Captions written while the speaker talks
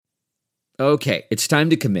Okay, it's time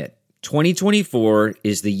to commit. 2024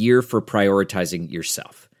 is the year for prioritizing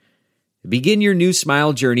yourself. Begin your new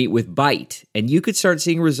smile journey with Byte, and you could start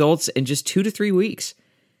seeing results in just 2 to 3 weeks.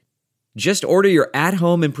 Just order your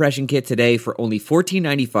at-home impression kit today for only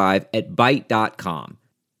 $14.95 at Byte.com.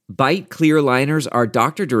 Byte clear liners are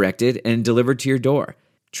doctor-directed and delivered to your door.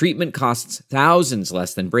 Treatment costs thousands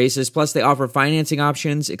less than braces, plus they offer financing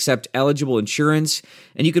options, accept eligible insurance,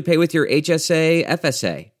 and you could pay with your HSA,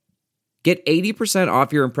 FSA. Get 80%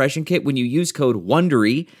 off your impression kit when you use code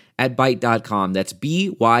WONDERY at Byte.com. That's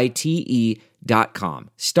BYTE.com.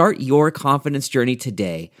 Start your confidence journey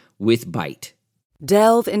today with Byte.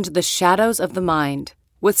 Delve into the shadows of the mind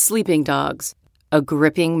with Sleeping Dogs, a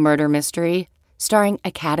gripping murder mystery starring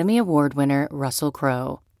Academy Award winner Russell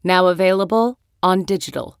Crowe. Now available on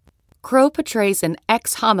digital. Crowe portrays an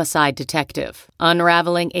ex-homicide detective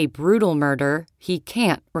unraveling a brutal murder he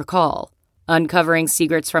can't recall. Uncovering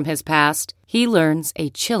secrets from his past, he learns a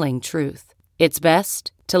chilling truth. It's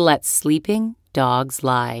best to let sleeping dogs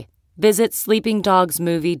lie. Visit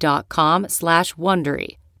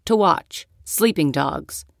sleepingdogsmovie.com/Wondery to watch Sleeping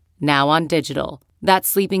Dogs, now on digital.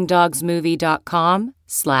 That's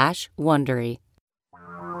sleepingdogsmovie.com/Wondery.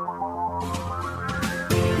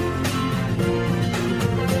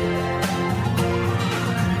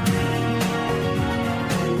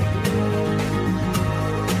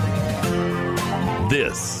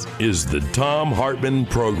 This is the Thom Hartmann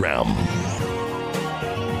Program.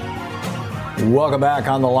 Welcome back.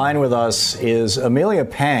 On the line with us is Amelia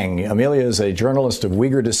Pang. Amelia is a journalist of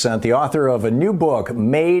Uyghur descent, the author of a new book,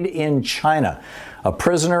 Made in China, A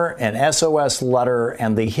Prisoner, an SOS Letter,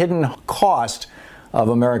 and the Hidden Cost of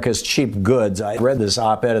America's Cheap Goods. I read this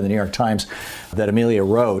op-ed in the New York Times that Amelia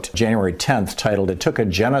wrote January 10th, titled, "It Took a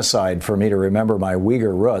Genocide for Me to Remember My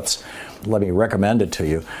Uyghur Roots." Let me recommend it to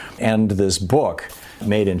you. And this book,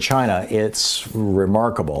 Made in China, it's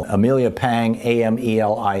remarkable. Amelia Pang,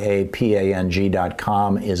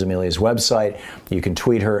 AmeliaPang.com is Amelia's website. You can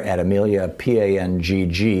tweet her at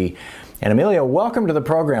AmeliaPangg. And Amelia, welcome to the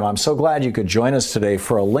program. I'm so glad you could join us today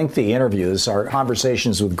for a lengthy interview. This is our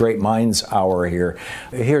Conversations with Great Minds hour here.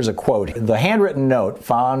 Here's a quote. The handwritten note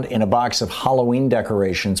found in a box of Halloween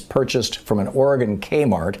decorations purchased from an Oregon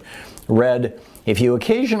Kmart read, "If you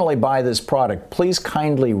occasionally buy this product, please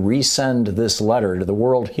kindly resend this letter to the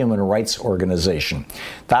World Human Rights Organization.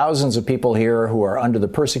 Thousands of people here who are under the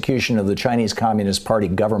persecution of the Chinese Communist Party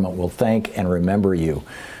government will thank and remember you."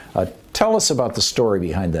 Tell us about the story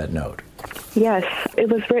behind that note. Yes, it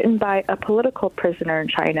was written by a political prisoner in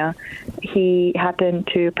China. He happened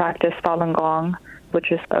to practice Falun Gong,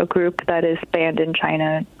 which is a group that is banned in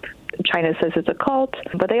China. China says it's a cult,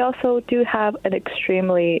 but they also do have an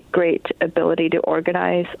extremely great ability to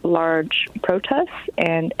organize large protests,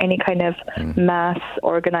 and any kind of mass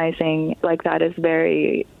organizing like that is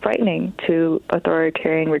very frightening to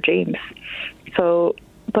authoritarian regimes.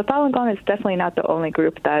 But Falun Gong is definitely not the only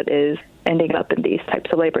group that is ending up in these types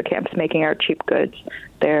of labor camps, making our cheap goods.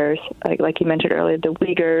 There's, like you mentioned earlier, the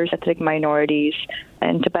Uyghurs, ethnic minorities,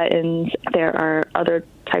 and Tibetans. There are other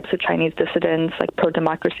types of Chinese dissidents, like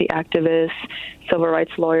pro-democracy activists, civil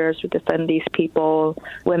rights lawyers who defend these people,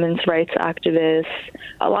 women's rights activists.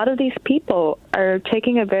 A lot of these people are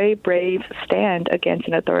taking a very brave stand against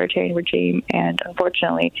an authoritarian regime, and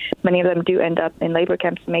unfortunately, many of them do end up in labor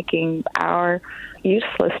camps making our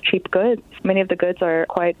useless, cheap goods. Many of the goods are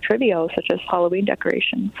quite trivial, such as Halloween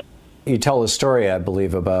decorations. You tell a story, I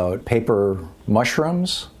believe, about paper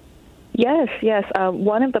mushrooms? Yes.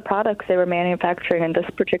 One of the products they were manufacturing in this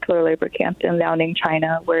particular labor camp in Liaoning,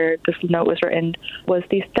 China, where this note was written, was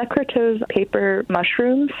these decorative paper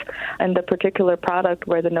mushrooms. And the particular product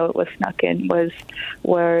where the note was snuck in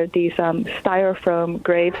were these styrofoam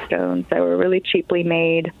gravestones that were really cheaply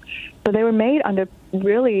made. But they were made under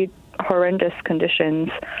really horrendous conditions.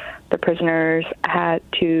 The prisoners had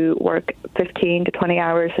to work 15 to 20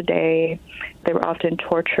 hours a day. They were often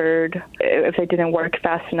tortured if they didn't work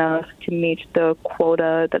fast enough to meet the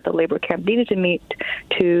quota that the labor camp needed to meet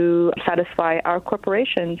to satisfy our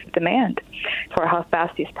corporation's demand for how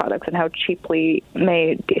fast these products and how cheaply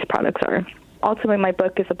made these products are. Ultimately, my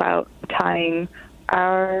book is about tying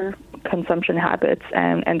our consumption habits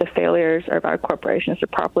and the failures of our corporations to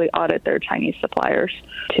properly audit their Chinese suppliers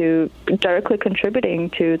to directly contributing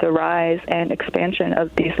to the rise and expansion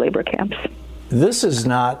of these labor camps. This is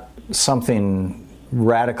not something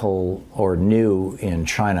radical or new in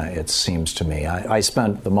China, it seems to me. I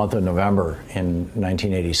spent the month of November in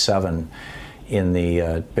 1987 in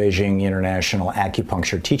the Beijing International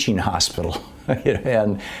Acupuncture Teaching Hospital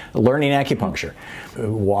and learning acupuncture.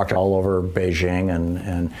 Walked all over Beijing,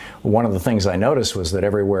 and one of the things I noticed was that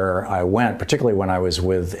everywhere I went, particularly when I was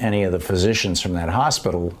with any of the physicians from that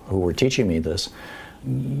hospital who were teaching me this,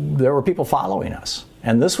 there were people following us.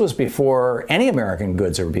 And this was before any American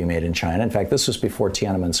goods were being made in China. In fact, this was before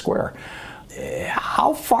Tiananmen Square.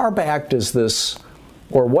 How far back does this,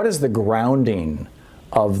 or what is the grounding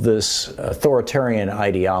of this authoritarian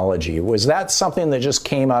ideology? Was that something that just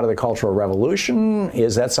came out of the Cultural Revolution?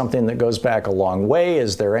 Is that something that goes back a long way?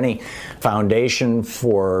 Is there any foundation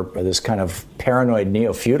for this kind of paranoid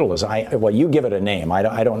neo-feudalism? Well, you give it a name. I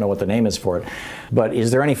don't know what the name is for it. But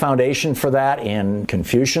is there any foundation for that in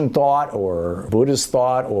Confucian thought or Buddhist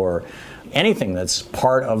thought or anything that's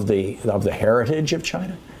part of the heritage of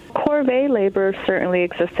China? Corvée labor certainly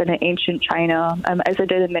existed in ancient China, as it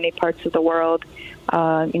did in many parts of the world.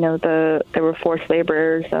 There were forced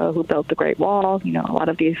laborers who built the Great Wall. A lot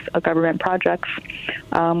of these government projects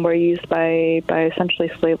were used by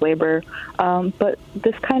essentially slave labor. But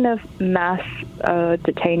this kind of mass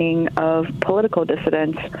detaining of political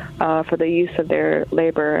dissidents for the use of their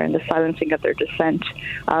labor and the silencing of their dissent,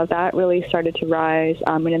 that really started to rise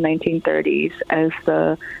in the 1930s as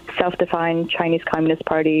the self-defined Chinese Communist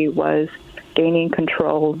Party was gaining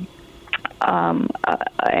control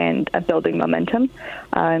and building momentum,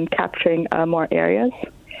 capturing more areas.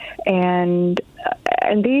 And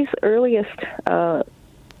these earliest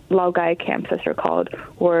Laogai camps, as they're called,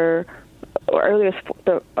 the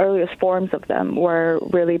earliest forms of them were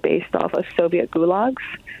really based off of Soviet gulags.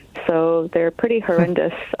 So they're pretty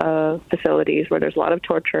horrendous facilities where there's a lot of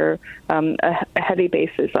torture, a heavy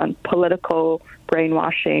basis on political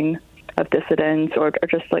brainwashing of dissidents or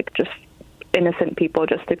just innocent people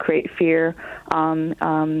just to create fear and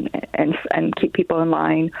keep people in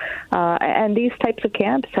line. And these types of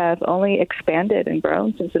camps have only expanded and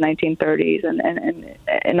grown since the 1930s, and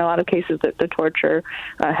in a lot of cases the torture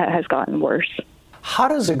has gotten worse. How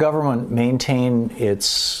does a government maintain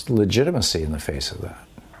its legitimacy in the face of that?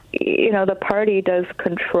 The party does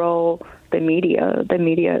control the media. The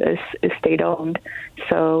media is state-owned,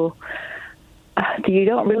 so you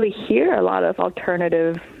don't really hear a lot of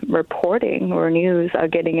alternative reporting or news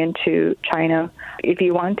getting into China. If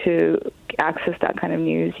you want to access that kind of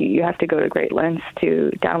news, you have to go to great lengths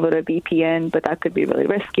to download a VPN, but that could be really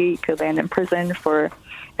risky. You could land in prison for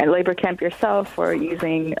a labor camp yourself or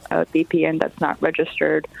using a VPN that's not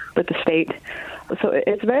registered with the state. So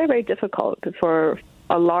it's very, very difficult for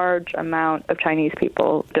a large amount of Chinese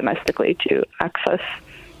people domestically to access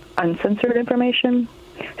uncensored information.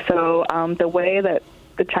 So the way that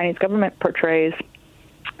the Chinese government portrays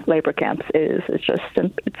labor camps is just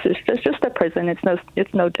a prison.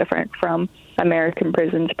 It's no different from American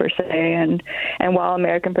prisons per se. And while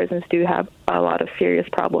American prisons do have a lot of serious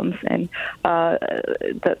problems, and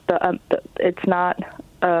it's not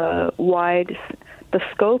wide. The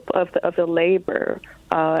scope of the labor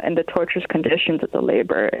and the torturous conditions of the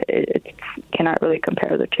labor, it cannot really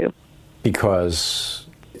compare the two. Because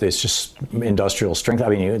it's just industrial strength. I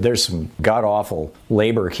mean, there's some god-awful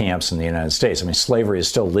labor camps in the United States. I mean, slavery is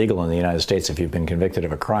still legal in the United States if you've been convicted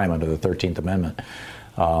of a crime under the 13th Amendment.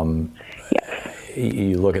 Yes.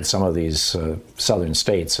 You look at some of these southern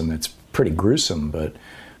states, and it's pretty gruesome, but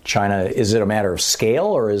China, is it a matter of scale,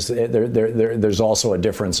 or is there's also a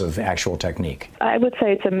difference of actual technique? I would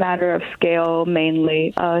say it's a matter of scale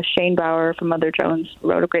mainly. Shane Bauer from Mother Jones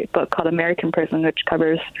wrote a great book called American Prison, which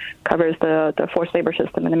covers the forced labor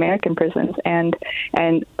system in American prisons. And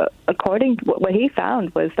according to what he found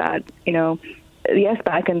was that, yes,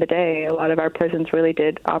 back in the day, a lot of our prisons really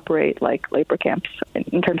did operate like labor camps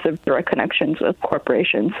in terms of direct connections with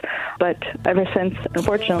corporations. But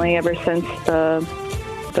unfortunately, ever since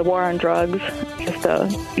the war on drugs, just a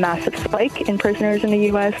massive spike in prisoners in the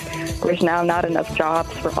U.S. There's now not enough jobs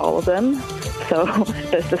for all of them. So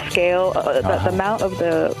the scale, the amount of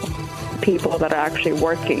the people that are actually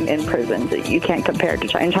working in prisons, you can't compare to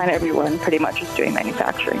China. In China, everyone pretty much is doing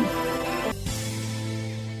manufacturing.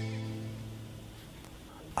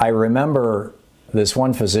 I remember this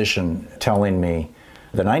one physician telling me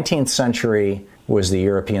the 19th century was the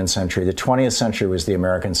European century, the 20th century was the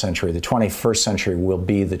American century, the 21st century will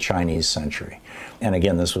be the Chinese century. And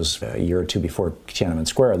again, this was a year or two before Tiananmen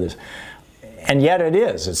Square. And yet it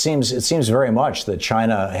is. It seems very much that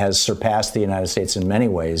China has surpassed the United States in many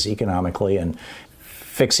ways, economically, and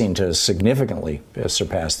fixing to significantly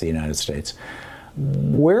surpass the United States.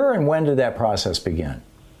 Where and when did that process begin,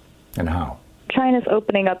 and how? China's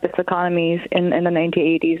opening up its economies in the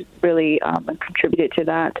 1980s really contributed to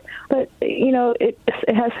that. But, it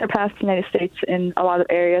has surpassed the United States in a lot of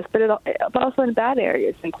areas, but also in bad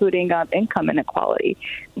areas, including income inequality.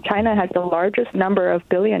 China has the largest number of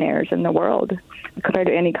billionaires in the world compared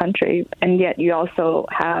to any country, and yet you also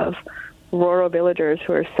have rural villagers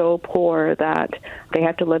who are so poor that they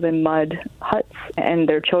have to live in mud huts, and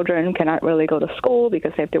their children cannot really go to school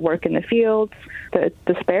because they have to work in the fields. The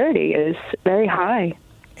disparity is very high.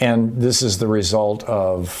 And this is the result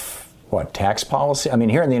of, tax policy? I mean,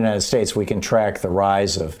 here in the United States, we can track the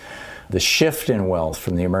rise of the shift in wealth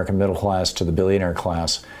from the American middle class to the billionaire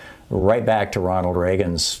class right back to Ronald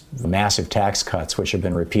Reagan's massive tax cuts, which have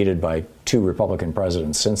been repeated by 2 Republican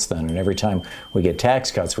presidents since then. And every time we get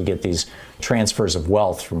tax cuts, we get these transfers of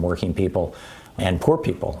wealth from working people and poor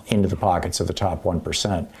people into the pockets of the top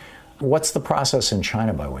 1%. What's the process in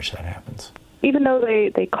China by which that happens? Even though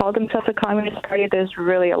they call themselves a communist party, there's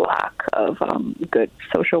really a lack of good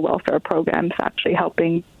social welfare programs actually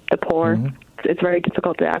helping the poor. Mm-hmm. It's very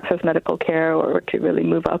difficult to access medical care or to really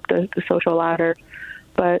move up the social ladder.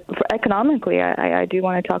 But economically, I do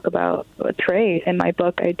want to talk about trade. In my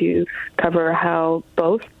book, I do cover how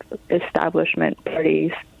both establishment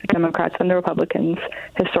parties, the Democrats and the Republicans,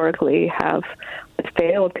 historically have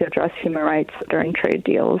failed to address human rights during trade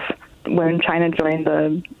deals. When China joined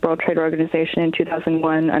the World Trade Organization in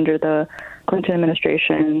 2001 under the Clinton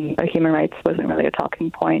administration, human rights wasn't really a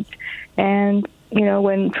talking point. And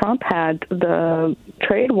when Trump had the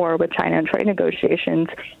trade war with China and trade negotiations,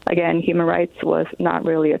 again, human rights was not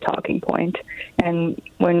really a talking point. And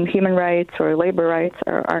when human rights or labor rights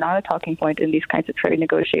are not a talking point in these kinds of trade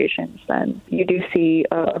negotiations, then you do see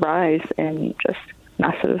a rise in just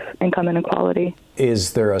massive income inequality.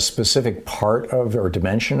 Is there a specific part of or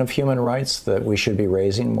dimension of human rights that we should be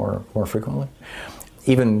raising more frequently?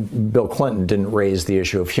 Even Bill Clinton didn't raise the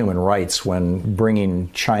issue of human rights when bringing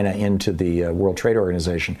China into the World Trade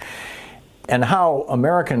Organization. And how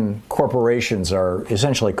American corporations are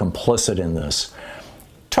essentially complicit in this.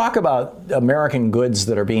 Talk about American goods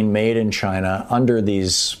that are being made in China under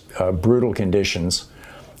these brutal conditions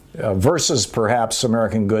versus perhaps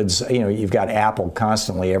American goods. You've got Apple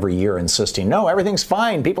constantly every year insisting, no, everything's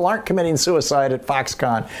fine. People aren't committing suicide at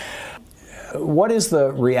Foxconn. What is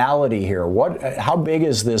the reality here? How big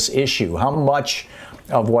is this issue? How much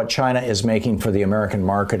of what China is making for the American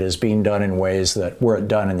market is being done in ways that, were it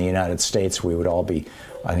done in the United States, we would all be,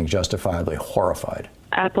 I think, justifiably horrified?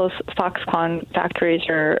 Apple's Foxconn factories,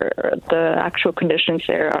 the actual conditions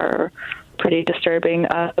there are pretty disturbing.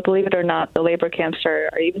 Believe it or not, the labor camps are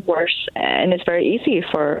even worse, and it's very easy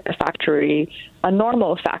for a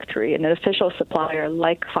normal factory, an official supplier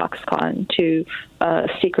like Foxconn, to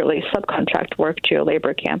secretly subcontract work to a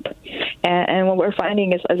labor camp. And what we're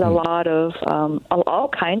finding is a lot of all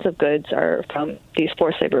kinds of goods are from these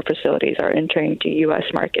forced labor facilities are entering to U.S.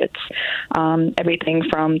 markets. Everything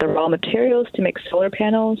from the raw materials to make solar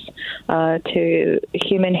panels, to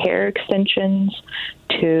human hair extensions,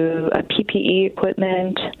 to PPE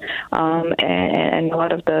equipment, and a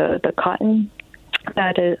lot of the cotton.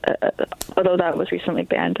 That is, although that was recently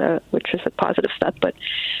banned, which is a positive step, but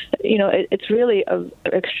it's really an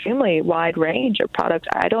extremely wide range of products.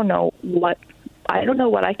 I don't know what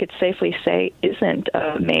I could safely say isn't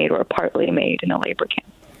made or partly made in a labor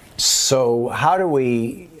camp. So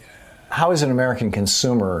how is an American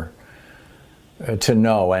consumer to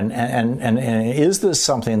know, and is this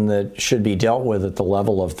something that should be dealt with at the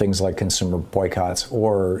level of things like consumer boycotts,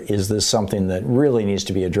 or is this something that really needs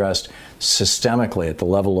to be addressed systemically at the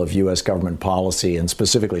level of U.S. government policy and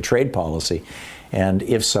specifically trade policy, and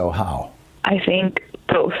if so, how? I think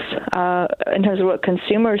both. In terms of what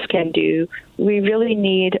consumers can do, we really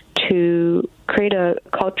need to create a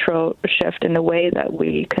cultural shift in the way that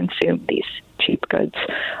we consume these cheap goods,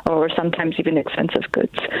 or sometimes even expensive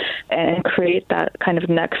goods, and create that kind of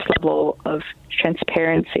next level of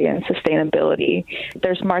transparency and sustainability.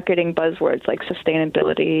 There's marketing buzzwords like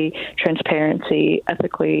sustainability, transparency,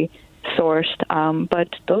 ethically sourced, but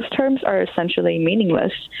those terms are essentially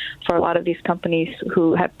meaningless for a lot of these companies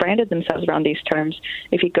who have branded themselves around these terms.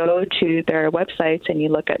 If you go to their websites and you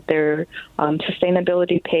look at their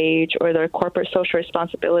sustainability page or their corporate social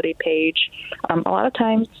responsibility page, a lot of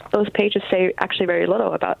times those pages say actually very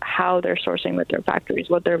little about how they're sourcing with their factories,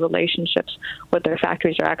 what their relationships with their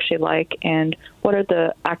factories are actually like, and what are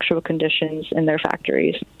the actual conditions in their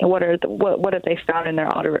factories, and what have they found in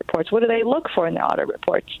their audit reports, what do they look for in their audit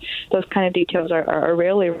reports. Those kind of details are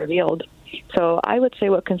rarely revealed. So I would say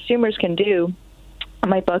what consumers can do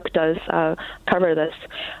my book does cover this,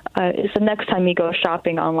 is the next time you go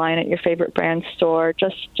shopping online at your favorite brand store,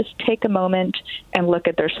 just take a moment and look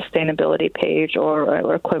at their sustainability page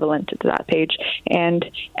or equivalent to that page, and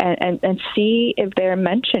see if they're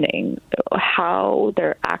mentioning how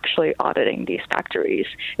they're actually auditing these factories,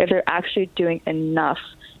 if they're actually doing enough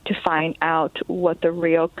to find out what the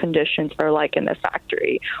real conditions are like in the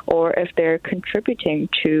factory, or if they're contributing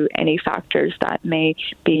to any factors that may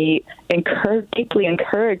be deeply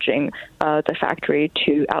encouraging the factory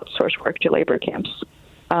to outsource work to labor camps.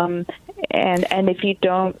 And if you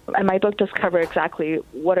don't, and my book does cover exactly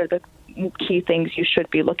what are the key things you should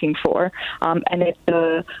be looking for. And if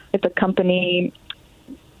the company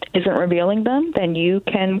isn't revealing them, then you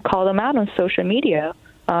can call them out on social media.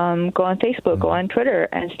 Go on Facebook, go on Twitter,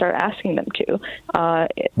 and start asking them to.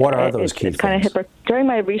 What are those key things? Kind of during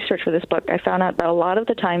my research for this book, I found out that a lot of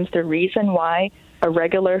the times the reason why a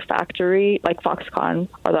regular factory like Foxconn,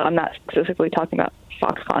 although I'm not specifically talking about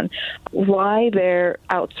Foxconn, why they're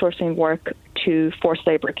outsourcing work to forced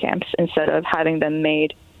labor camps instead of having them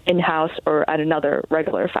made in-house or at another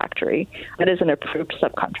regular factory that is an approved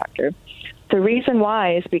subcontractor. The reason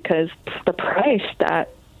why is because the price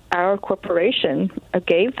that our corporation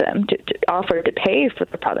gave them to offer to pay for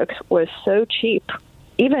the products was so cheap.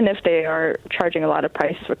 Even if they are charging a lot of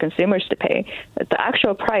prices for consumers to pay, the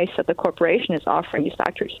actual price that the corporation is offering these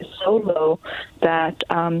factories is so low that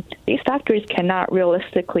these factories cannot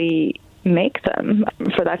realistically make them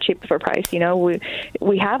for that cheap of a price. You know,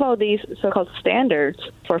 we have all these so-called standards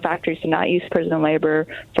for factories to not use prison labor,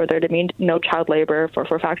 for there to be no child labor,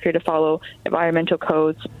 for factory to follow environmental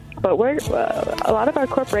codes. But a lot of our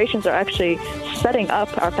corporations are actually setting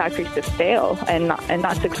up our factories to fail and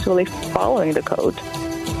not successfully following the code.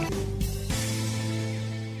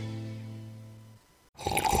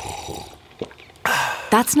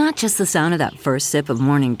 That's not just the sound of that first sip of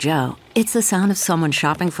Morning Joe. It's the sound of someone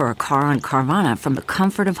shopping for a car on Carvana from the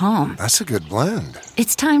comfort of home. That's a good blend.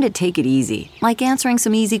 It's time to take it easy, like answering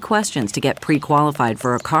some easy questions to get pre-qualified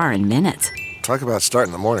for a car in minutes. Talk about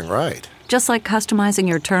starting the morning right. Just like customizing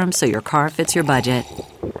your terms so your car fits your budget.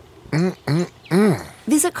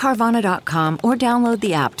 Visit Carvana.com or download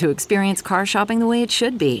the app to experience car shopping the way it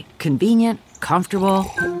should be. Convenient, comfortable.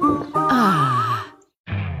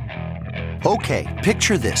 Okay,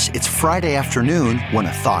 picture this. It's Friday afternoon when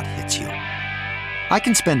a thought hits you. I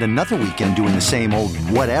can spend another weekend doing the same old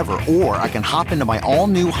whatever, or I can hop into my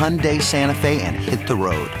all-new Hyundai Santa Fe and hit the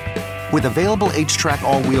road. With available H-Track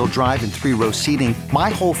all-wheel drive and 3-row seating, my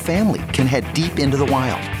whole family can head deep into the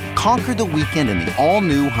wild. Conquer the weekend in the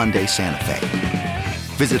all-new Hyundai Santa Fe.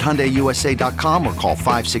 Visit HyundaiUSA.com or call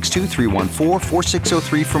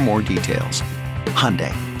 562-314-4603 for more details.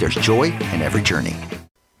 Hyundai, there's joy in every journey.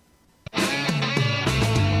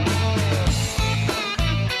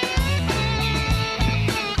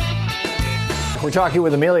 We're talking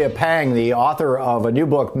with Amelia Pang, the author of a new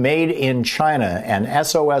book, Made in China, an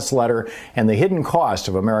SOS Letter and the Hidden Cost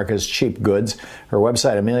of America's Cheap Goods. Her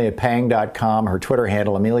website, ameliapang.com, her Twitter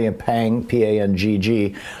handle, Amelia Pang,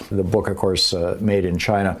 P-A-N-G-G. The book, of course, Made in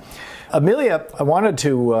China. Amelia, I wanted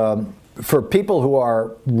to, for people who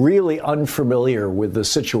are really unfamiliar with the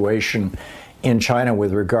situation in China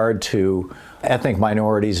with regard to ethnic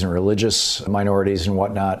minorities and religious minorities and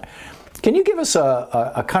whatnot, can you give us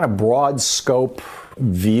a kind of broad scope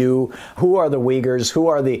view? Who are the Uyghurs? Who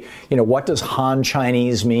are the, what does Han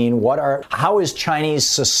Chinese mean? How is Chinese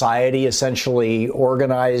society essentially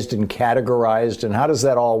organized and categorized? And how does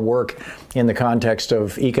that all work in the context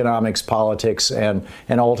of economics, politics, and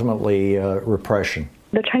ultimately repression?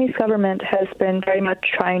 The Chinese government has been very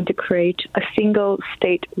much trying to create a single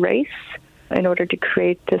state race in order to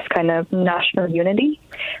create this kind of national unity.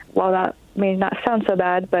 While that may not sound so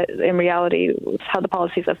bad, but in reality, how the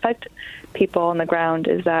policies affect people on the ground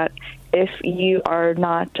is that if you are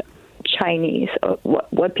not Chinese,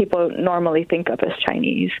 what people normally think of as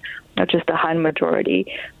Chinese, which is the Han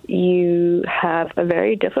majority, you have a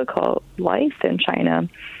very difficult life in China.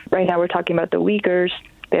 Right now we're talking about the Uyghurs.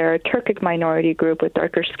 They're a Turkic minority group with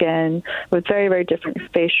darker skin, with very, very different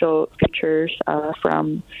facial features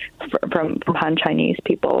from Han Chinese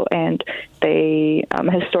people, and they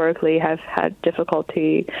historically have had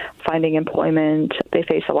difficulty finding employment. They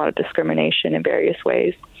face a lot of discrimination in various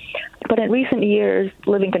ways. But in recent years,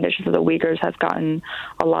 living conditions of the Uyghurs have gotten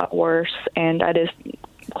a lot worse, and that is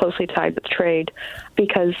closely tied with trade,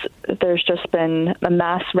 because there's just been a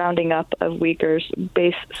mass rounding up of Uyghurs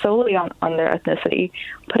based solely on their ethnicity,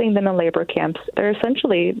 putting them in labor camps. They're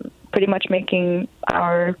essentially pretty much making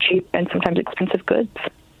our cheap and sometimes expensive goods.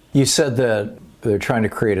 You said that they're trying to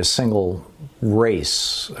create a single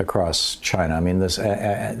race across China. I mean, this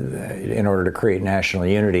in order to create national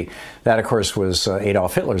unity. That, of course, was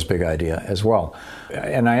Adolf Hitler's big idea as well.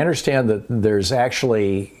 And I understand that there's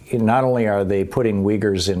actually, not only are they putting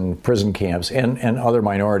Uyghurs in prison camps and other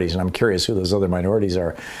minorities, and I'm curious who those other minorities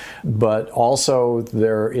are, but also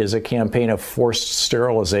there is a campaign of forced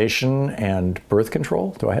sterilization and birth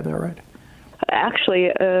control. Do I have that right?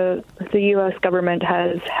 Actually, the U.S. government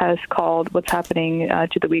has called what's happening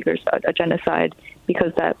to the Uyghurs a genocide,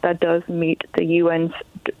 because that does meet the UN's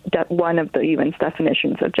one of the UN's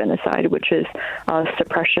definitions of genocide, which is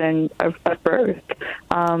suppression of birth.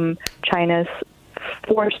 China's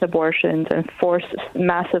forced abortions and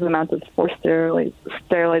massive amounts of forced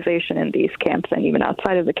sterilization in these camps and even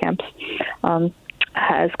outside of the camps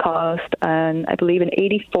has caused, I believe, an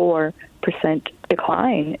 84%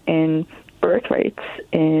 decline in birth rates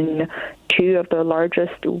in two of the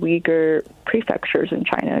largest Uyghur prefectures in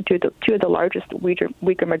China, two of the largest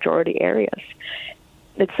Uyghur majority areas.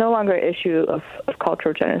 It's no longer an issue of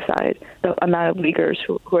cultural genocide. The amount of Uyghurs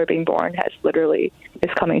who are being born is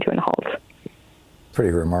coming to a halt.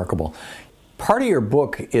 Pretty remarkable. Part of your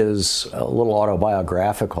book is a little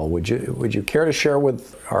autobiographical. Would you care to share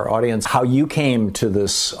with our audience how you came to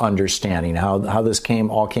this understanding, how this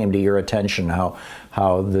all came to your attention,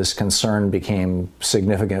 how this concern became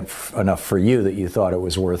significant enough for you that you thought it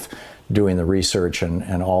was worth doing the research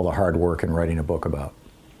and all the hard work and writing a book about?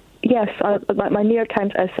 Yes, my New York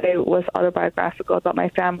Times essay was autobiographical about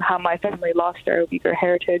how my family lost their Uyghur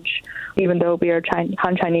heritage. Even though we are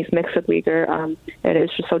Han Chinese mixed with Uyghur, it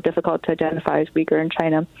is just so difficult to identify as Uyghur in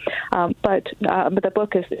China. But the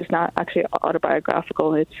book is not actually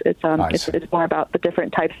autobiographical. It's more about the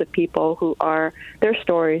different types of people who are their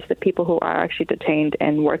stories, the people who are actually detained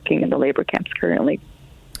and working in the labor camps currently.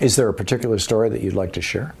 Is there a particular story that you'd like to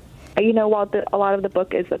share? While a lot of the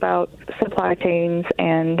book is about supply chains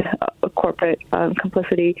and corporate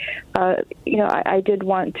complicity, I did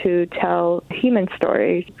want to tell human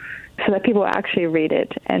stories so that people actually read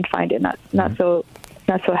it and find it not so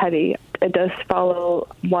heavy. It does follow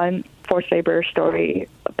one forced labor story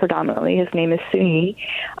predominantly. His name is Suni,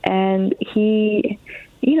 and he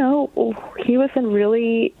was a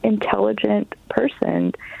really intelligent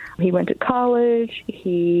person. He went to college.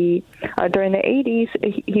 During the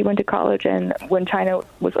 80s, he went to college, and when China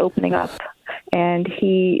was opening up, and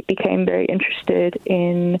he became very interested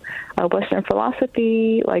in Western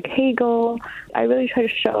philosophy, like Hegel. I really try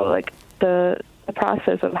to show the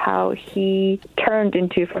process of how he turned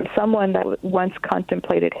from someone that once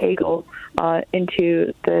contemplated Hegel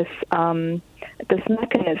into this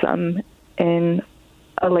mechanism in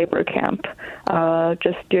a labor camp,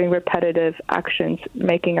 just doing repetitive actions,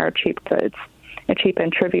 making our cheap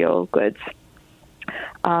and trivial goods.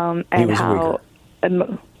 And he was how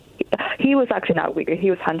he was actually not Uyghur.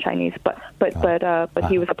 He was Han Chinese, but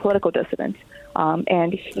he was a political dissident,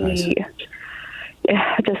 and he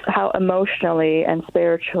just how emotionally and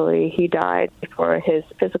spiritually he died before his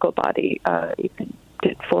physical body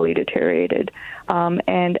fully deteriorated.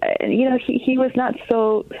 He was not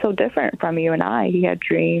so different from you and I. He had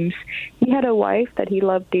dreams. He had a wife that he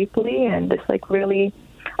loved deeply, and this really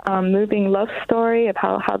moving love story of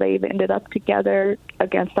how they ended up together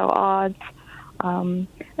against all odds.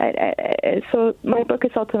 So my book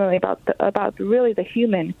is ultimately about really the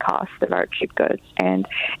human cost of our cheap goods and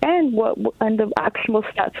the actionable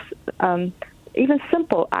steps, even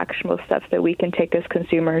simple actionable steps that we can take as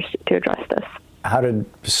consumers to address this. How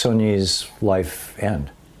did Suni's life end?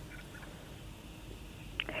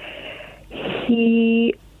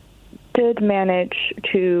 He did manage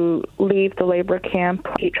to leave the labor camp.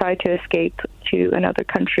 He tried to escape to another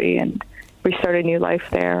country and restart a new life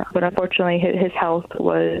there. But unfortunately, his health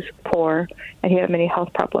was poor, and he had many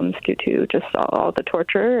health problems due to just all the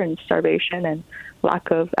torture and starvation and lack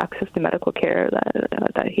of access to medical care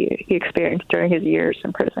that he experienced during his years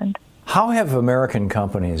in prison. How have American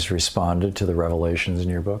companies responded to the revelations in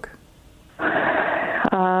your book?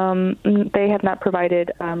 They have not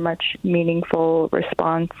provided much meaningful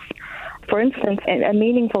response. For instance, a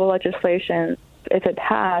meaningful legislation, if it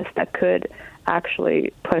passed, that could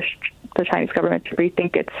actually push the Chinese government to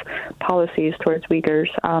rethink its policies towards Uyghurs,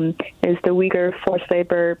 is the Uyghur Forced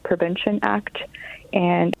Labor Prevention Act.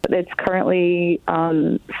 And it's currently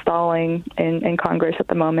stalling in Congress at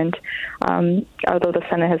the moment, although the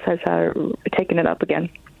Senate has taken it up again.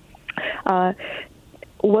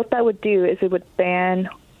 What that would do is it would ban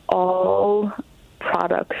all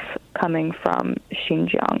products coming from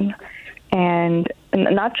Xinjiang. And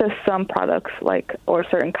not just some products or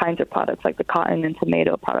certain kinds of products like the cotton and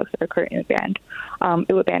tomato products that are currently banned.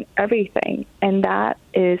 It would ban everything, and that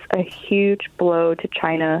is a huge blow to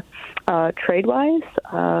China trade-wise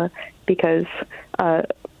because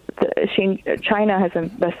China has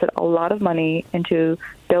invested a lot of money into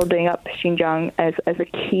building up Xinjiang as a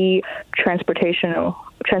key transportation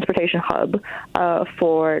hub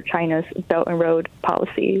for China's Belt and Road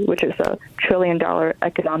policy, which is a $1 trillion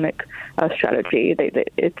economic strategy.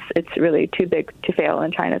 It's really too big to fail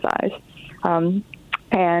in China's eyes.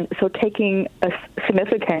 And so taking a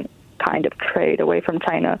significant kind of trade away from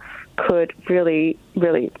China could really,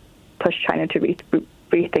 really push China to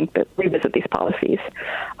revisit these policies.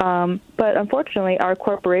 But unfortunately, our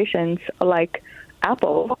corporations like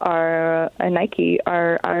Apple and Nike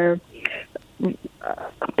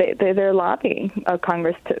they're lobbying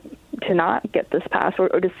Congress to not get this passed or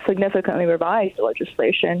to significantly revise the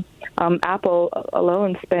legislation. Apple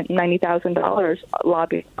alone spent $90,000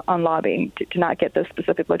 lobbying to not get this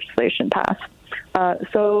specific legislation passed.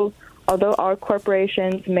 So although our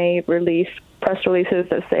corporations may release press releases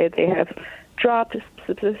that say they have dropped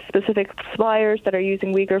specific suppliers that are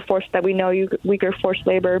using Uyghur forced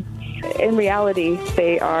labor, in reality,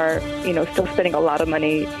 they are, still spending a lot of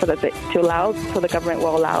money so that so the government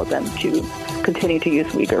will allow them to continue to use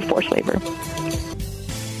Uyghur forced labor.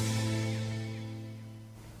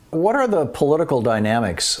 What are the political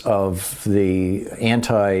dynamics of the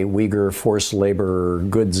anti-Uyghur forced labor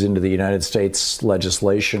goods into the United States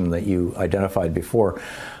legislation that you identified before?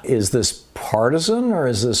 Is this partisan, or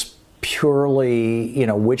is this purely,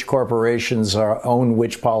 which corporations own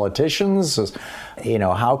which politicians?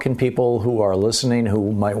 How can people who are listening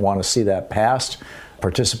who might want to see that passed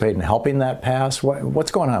participate in helping that pass?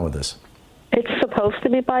 What's going on with this? It's supposed to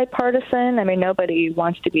be bipartisan. I mean, nobody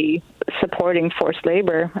wants to be supporting forced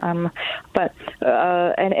labor, but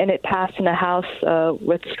it passed in the House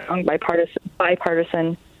with strong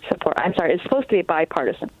bipartisan support. I'm sorry, it's supposed to be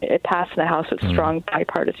bipartisan. It passed in the House with strong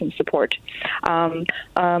bipartisan support. But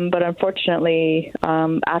unfortunately,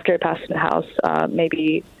 after it passed in the House,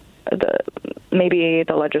 maybe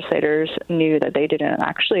the legislators knew that they didn't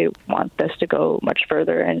actually want this to go much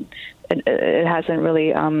further, and it hasn't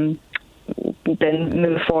really been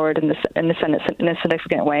moved forward in the Senate in a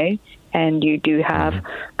significant way. And you do have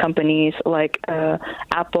companies like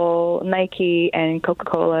Apple, Nike, and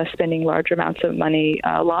Coca-Cola spending large amounts of money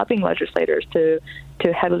lobbying legislators to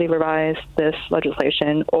heavily revise this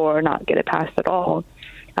legislation or not get it passed at all.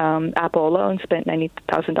 Apple alone spent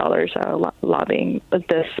 $90,000 lobbying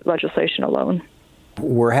this legislation alone.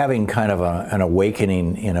 We're having kind of an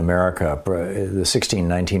awakening in America. The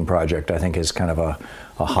 1619 Project, I think, is kind of a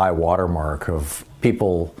high watermark of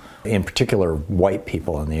people, in particular white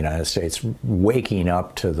people in the United States, waking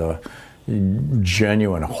up to the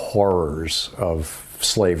genuine horrors of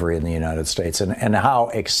slavery in the United States and how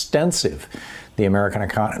extensive the American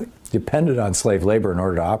economy depended on slave labor in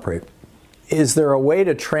order to operate. Is there a way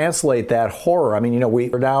to translate that horror? I mean,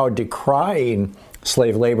 we are now decrying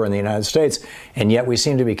slave labor in the United States, and yet we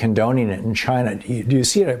seem to be condoning it in China. Do you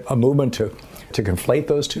see a movement to conflate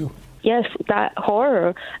those two? Yes, that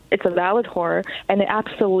horror, it's a valid horror, and it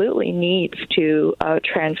absolutely needs to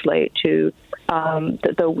translate to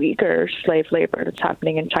the Uyghur slave labor that's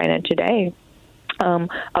happening in China today.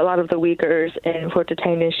 A lot of the Uyghurs who are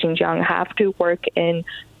detained in Xinjiang have to work in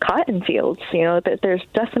cotton fields. There's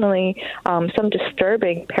definitely some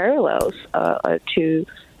disturbing parallels to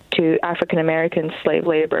African American slave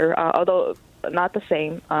labor, although not the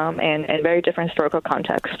same, and very different historical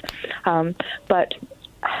context. But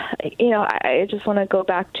I just want to go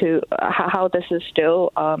back to how this is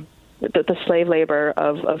still the slave labor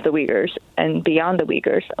of the Uyghurs and beyond the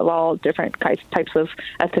Uyghurs, of all different types of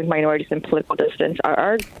ethnic minorities and political dissidents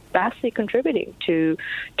are vastly contributing to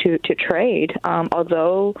trade.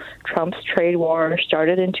 Although Trump's trade war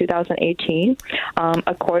started in 2018,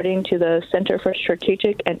 according to the Center for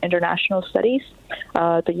Strategic and International Studies,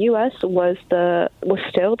 the U.S. was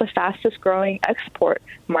still the fastest growing export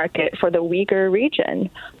market for the Uyghur region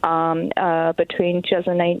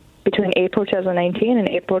between April 2019 and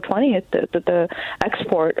April 20th, the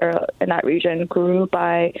export in that region grew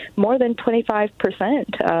by more than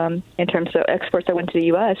 25% in terms of exports that went to the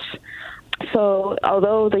U.S. So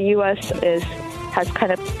although the U.S. has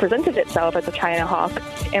kind of presented itself as a China hawk,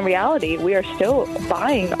 in reality, we are still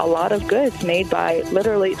buying a lot of goods made by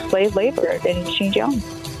literally slave labor in Xinjiang.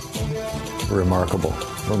 Remarkable.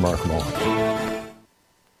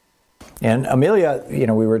 And Amelia,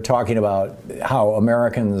 we were talking about how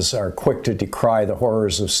Americans are quick to decry the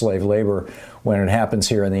horrors of slave labor when it happens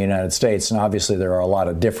here in the United States. And obviously there are a lot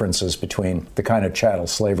of differences between the kind of chattel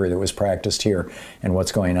slavery that was practiced here and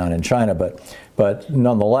what's going on in China. But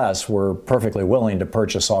nonetheless, we're perfectly willing to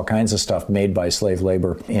purchase all kinds of stuff made by slave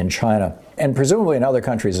labor in China and presumably in other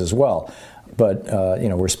countries as well. But,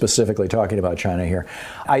 we're specifically talking about China here.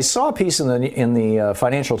 I saw a piece in the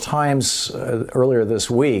Financial Times earlier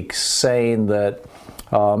this week saying that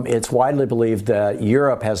it's widely believed that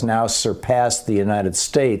Europe has now surpassed the United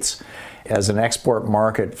States as an export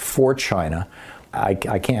market for China. I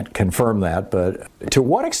can't confirm that, but to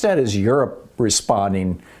what extent is Europe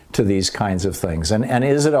responding to these kinds of things? And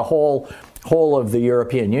is it a whole of the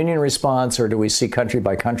European Union response, or do we see country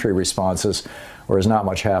by country responses, or is not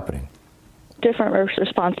much happening? Different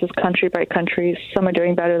responses country by country. Some are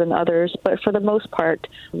doing better than others, but for the most part,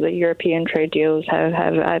 the European trade deals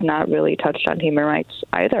have not really touched on human rights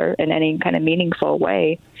either in any kind of meaningful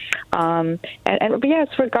way. And yes,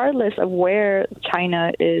 regardless of where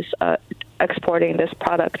China is exporting these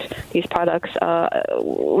products,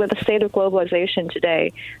 with the state of globalization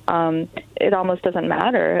today, it almost doesn't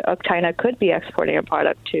matter. China could be exporting a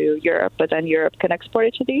product to Europe, but then Europe can export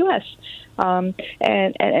it to the U.S.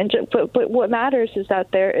 But what matters is that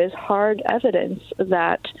there is hard evidence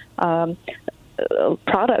that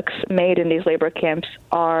products made in these labor camps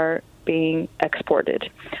are being exported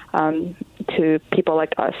to people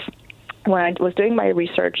like us. When I was doing my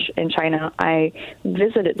research in China, I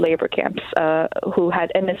visited labor camps that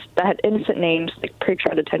had innocent names like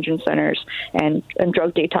pretrial detention centers and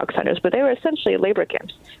drug detox centers, but they were essentially labor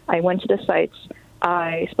camps. I went to the sites.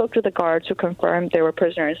 I spoke to the guards who confirmed there were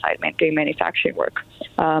prisoners inside doing manufacturing work.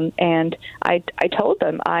 And I told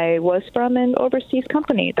them I was from an overseas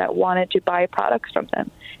company that wanted to buy products from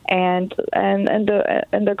them. And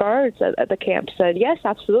the guards at the camp said, yes,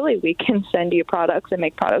 absolutely, we can send you products and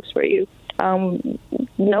make products for you.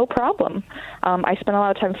 No problem. I spent a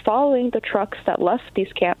lot of time following the trucks that left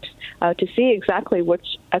these camps to see exactly which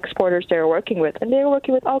exporters they were working with. And they were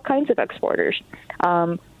working with all kinds of exporters,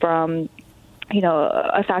 from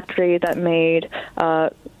a factory that made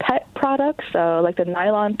pet products, like the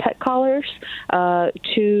nylon pet collars,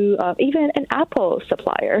 to even an Apple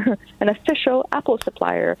supplier, an official Apple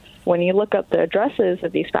supplier. When you look up the addresses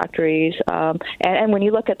of these factories, and when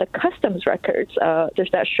you look at the customs records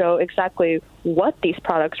that show exactly what these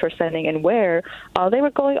products were sending and where, they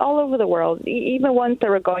were going all over the world, even ones that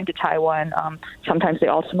were going to Taiwan. Sometimes they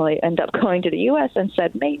ultimately end up going to the U.S. and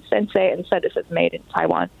said made Sensei and said this is made in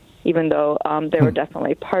Taiwan, even though there were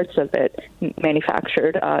definitely parts of it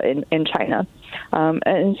manufactured in China.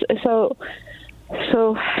 And so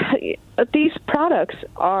these products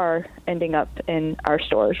are ending up in our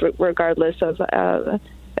stores, regardless of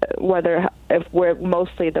if we're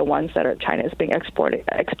mostly the ones that China is being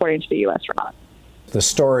exporting to the U.S. or not. The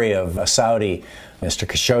story of a Saudi, Mr.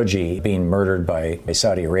 Khashoggi, being murdered by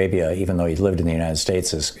Saudi Arabia, even though he lived in the United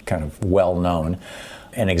States, is kind of well known.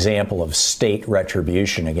 An example of state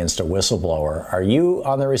retribution against a whistleblower. Are you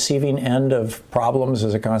on the receiving end of problems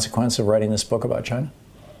as a consequence of writing this book about China?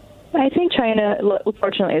 I think China,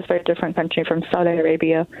 fortunately, is a very different country from Saudi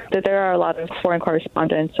Arabia. There are a lot of foreign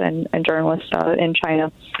correspondents and journalists in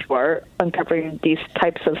China who are uncovering these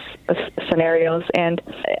types of scenarios. And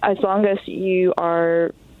as long as you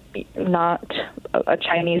are not a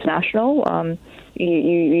Chinese national,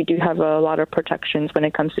 you do have a lot of protections when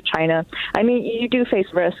it comes to China. I mean, you do face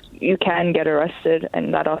risk. You can get arrested,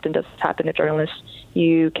 and that often does happen to journalists.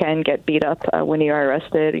 You can get beat up when you are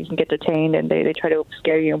arrested. You can get detained, and they try to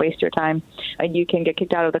scare you and waste your time. And you can get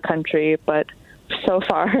kicked out of the country, but so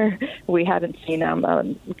far we haven't seen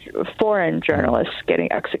foreign journalists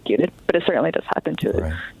getting executed. But it certainly does happen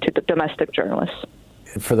to the domestic journalists.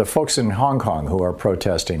 For the folks in Hong Kong who are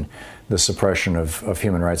protesting the suppression of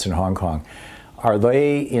human rights in Hong Kong, are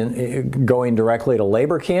they going directly to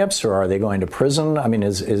labor camps, or are they going to prison? I mean,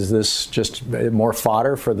 is this just more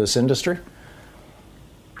fodder for this industry?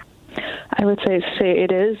 I would say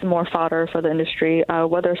it is more fodder for the industry,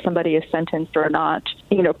 whether somebody is sentenced or not.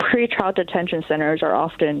 Pre-trial detention centers are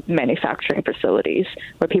often manufacturing facilities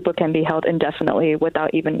where people can be held indefinitely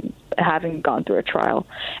without even having gone through a trial.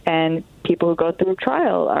 And people who go through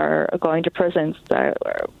trial are going to prisons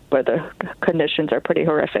where the conditions are pretty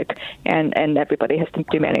horrific, and everybody has to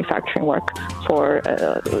do manufacturing work for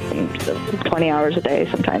 20 hours a day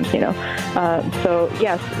sometimes, So,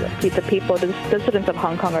 yes, the citizens of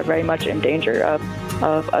Hong Kong are very much in danger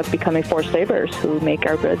of becoming forced laborers who make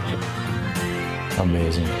our goods.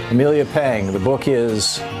 Amazing. Amelia Pang, the book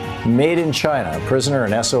is Made in China, a prisoner,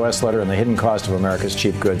 an SOS letter, and the hidden cost of America's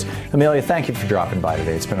cheap goods. Amelia, thank you for dropping by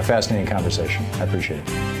today. It's been a fascinating conversation. I appreciate it.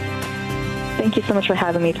 Thank you so much for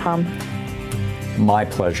having me, Thom. My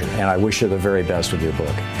pleasure, and I wish you the very best with your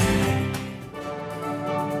book.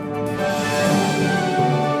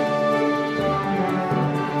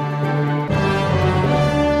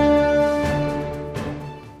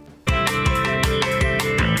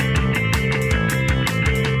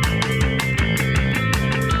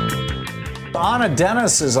 Auna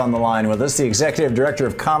Dennis is on the line with us, the executive director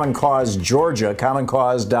of Common Cause Georgia.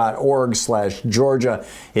 CommonCause.org/Georgia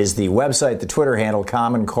is the website, the Twitter handle,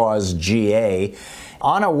 Common Cause GA.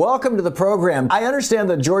 Auna, welcome to the program. I understand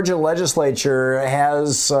the Georgia legislature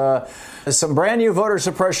has some brand new voter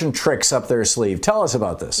suppression tricks up their sleeve. Tell us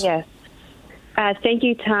about this. Yes. Thank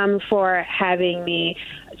you, Thom, for having me.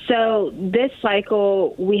 So this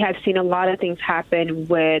cycle, we have seen a lot of things happen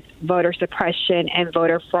with voter suppression and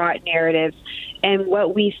voter fraud narratives. And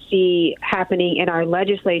what we see happening in our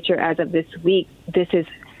legislature as of this week, this is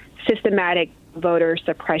systematic voter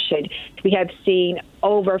suppression. We have seen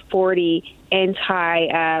over 40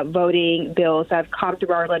 anti-voting bills that have come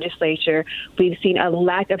through our legislature. We've seen a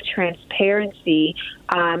lack of transparency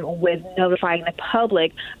with notifying the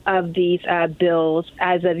public of these bills.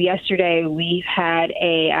 As of yesterday, we've had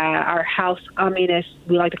our House omnibus,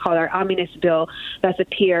 we like to call it our omnibus bill, that's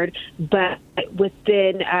appeared. But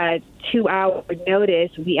within 2 hour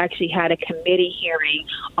notice, we actually had a committee hearing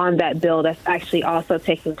on that bill that's actually also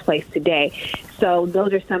taking place today. So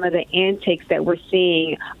those are some of the antics that we're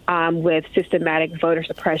seeing with systematic voter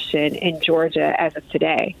suppression in Georgia as of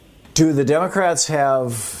today. Do the Democrats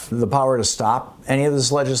have the power to stop any of this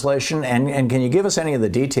legislation? And can you give us any of the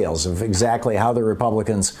details of exactly how the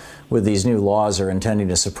Republicans, with these new laws, are intending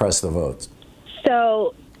to suppress the votes?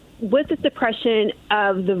 So with the suppression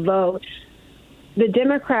of the vote, the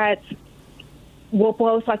Democrats will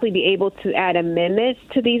most likely be able to add amendments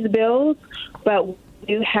to these bills, but we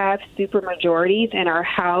do have supermajorities in our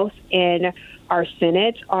House and our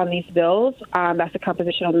Senate on these bills. That's the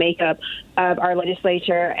compositional makeup of our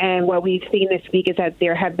legislature. And what we've seen this week is that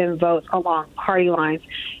there have been votes along party lines.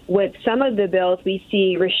 With some of the bills, we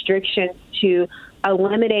see restrictions to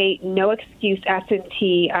eliminate no excuse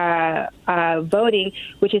absentee voting,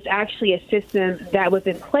 which is actually a system that was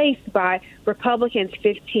in place by Republicans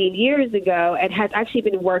 15 years ago and has actually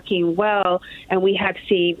been working well. And we have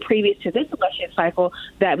seen previous to this election cycle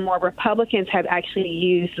that more Republicans have actually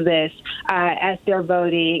used this as their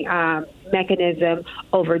voting mechanism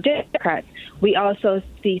over Democrats. We also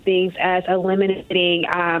see things as eliminating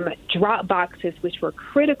drop boxes, which were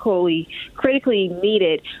critically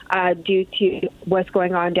needed due to what's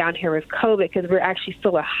going on down here with COVID, because we're actually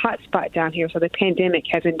still a hot spot down here, so the pandemic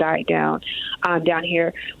hasn't died down down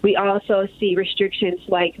here. We also see restrictions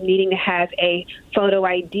like needing to have a photo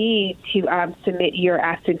ID to submit your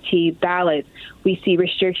absentee ballots. We see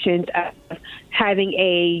restrictions of having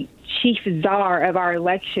a chief czar of our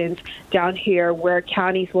elections down here, where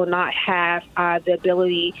counties will not have the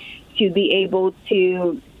ability to be able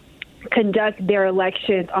to conduct their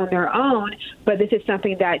elections on their own, but this is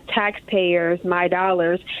something that taxpayers, my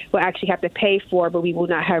dollars, will actually have to pay for, but we will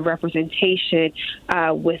not have representation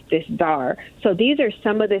with this czar. So these are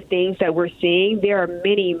some of the things that we're seeing. There are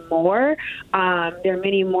many more. There are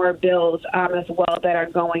many more bills as well that are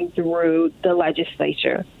going through the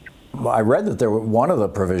legislature. I read that there were one of the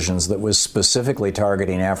provisions that was specifically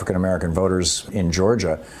targeting African American voters in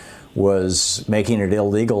Georgia was making it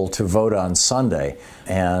illegal to vote on Sunday,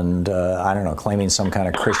 and I don't know, claiming some kind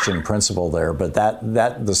of Christian principle there. But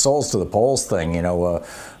that the souls to the polls thing, you know,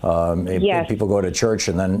 yes. People go to church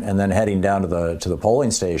and then heading down to the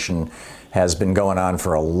polling station has been going on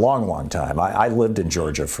for a long time. I lived in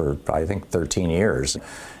Georgia for I think 13 years.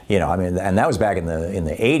 You know, I mean, and that was back in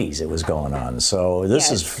the 80s. It was going on. So this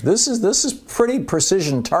is pretty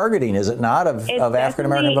precision targeting, is it not, of African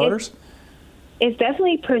American voters? It's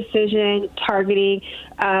definitely precision targeting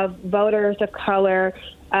of voters of color,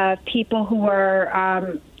 people who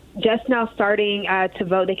are just now starting to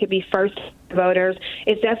vote. They could be first voters.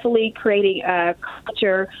 It's definitely creating a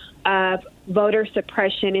culture of voter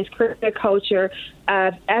suppression. It's creating a culture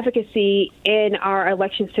of efficacy in our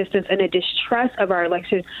election systems and a distrust of our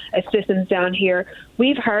election systems down here.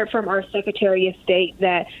 We've heard from our Secretary of State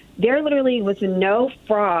that there literally was no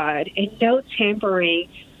fraud and no tampering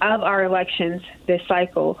of our elections this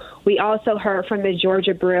cycle. We also heard from the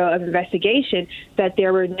Georgia Bureau of Investigation that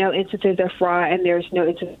there were no instances of fraud and there's no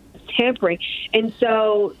instances of tampering. And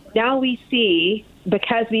so now we see,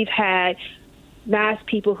 because we've had mass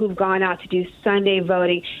people who've gone out to do Sunday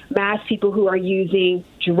voting, mass people who are using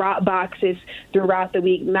drop boxes throughout the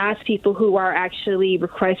week, mass people who are actually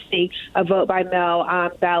requesting a vote by mail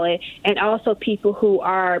ballot, and also people who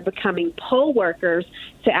are becoming poll workers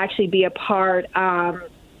to actually be a part of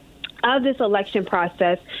this election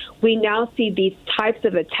process. We now see these types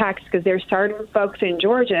of attacks because there's certain folks in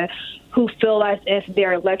Georgia who feel as if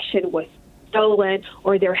their election was stolen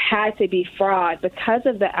or there had to be fraud because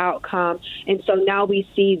of the outcome. And so now we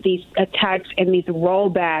see these attacks and these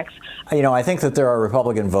rollbacks. You know, I think that there are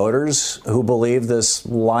Republican voters who believe this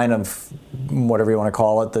line of whatever you want to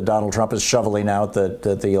call it that Donald Trump is shoveling out that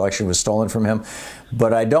the election was stolen from him.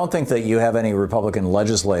 But I don't think that you have any Republican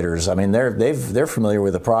legislators. I mean, they're familiar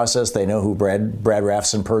with the process. They know who Brad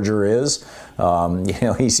Raffensperger is. You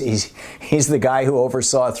know, he's the guy who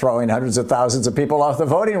oversaw throwing hundreds of thousands of people off the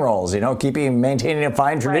voting rolls. You know, maintaining a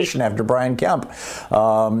fine tradition after Brian Kemp.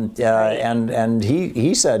 And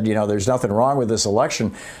he said, you know, there's nothing wrong with this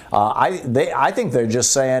election. I think they're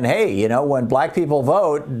just saying, hey, you know, when black people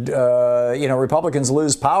vote, you know, Republicans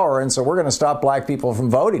lose power, and so we're going to stop black people from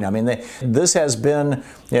voting. I mean, this has been,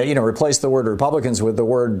 you know, replace the word Republicans with the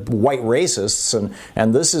word white racists,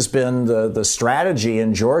 and this has been the strategy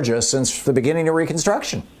in Georgia since the beginning of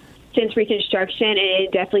Reconstruction. Since Reconstruction, and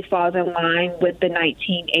it definitely falls in line with the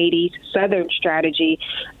 1980s Southern strategy.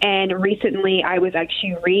 And recently, I was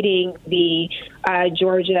actually reading the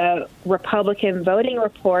Georgia Republican voting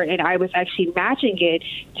report, and I was actually matching it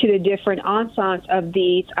to the different ensembles of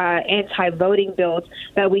these anti-voting bills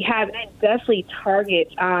that we have. And it definitely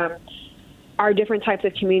targets our different types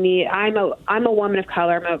of community. I'm a woman of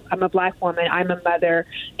color. I'm a black woman. I'm a mother,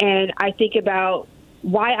 and I think about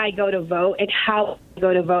why I go to vote and how I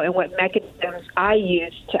go to vote and what mechanisms I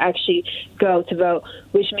use to actually go to vote,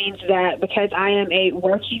 which means that because I am a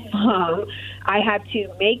working mom, I have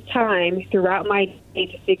to make time throughout my day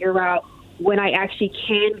to figure out when I actually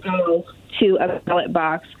can go to a ballot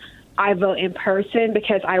box. I vote in person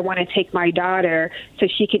because I want to take my daughter so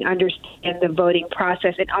she can understand the voting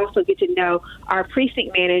process and also get to know our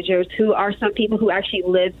precinct managers, who are some people who actually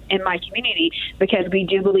live in my community, because we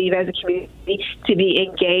do believe as a community to be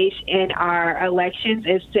engaged in our elections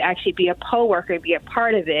is to actually be a poll worker, be a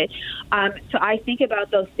part of it. So I think about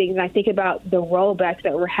those things. I think about the rollbacks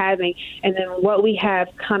that we're having and then what we have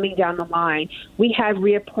coming down the line. We have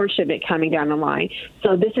reapportionment coming down the line.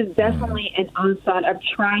 So this is definitely an onslaught of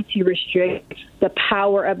trying to restrict the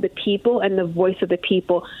power of the people and the voice of the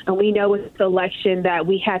people. And we know with the election that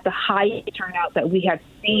we had the highest turnout that we have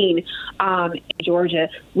seen in Georgia.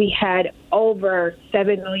 We had over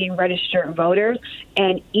 7 million registered voters,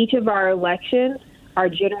 and each of our elections, our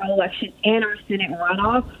general election and our Senate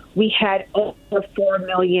runoff, we had over 4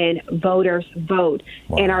 million voters vote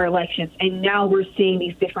in our elections. And now we're seeing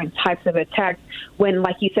these different types of attacks when,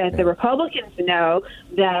 like you said, the Republicans know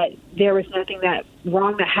that there was nothing that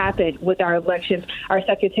wrong that happened with our elections. Our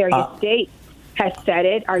Secretary of State has said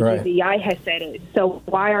it. Our GBI has said it. So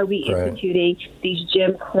why are we instituting these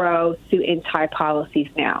Jim Crow suit and tie policies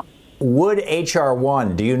now? Would H.R.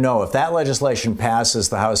 1, do you know, if that legislation passes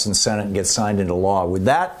the House and Senate and gets signed into law, would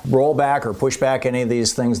that roll back or push back any of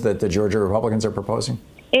these things that the Georgia Republicans are proposing?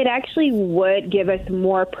 It actually would give us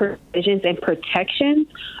more provisions and protections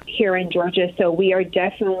here in Georgia. So we are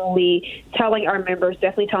definitely telling our members,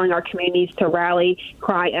 definitely telling our communities to rally,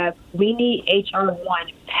 cry up. We need H.R. 1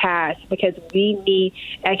 passed because we need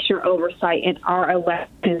extra oversight in our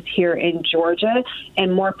elections here in Georgia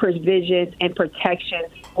and more provisions and protections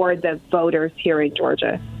for the voters here in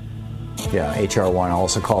Georgia. Yeah, H.R. 1,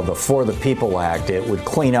 also called the For the People Act. It would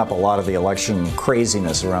clean up a lot of the election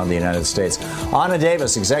craziness around the United States. Auna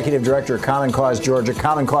Dennis, Executive Director of Common Cause Georgia,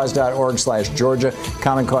 commoncause.org/Georgia,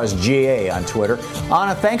 Common Cause GA on Twitter.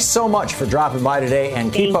 Auna, thanks so much for dropping by today,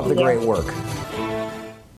 and keep up the great work.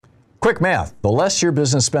 Quick math. The less your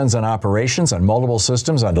business spends on operations, on multiple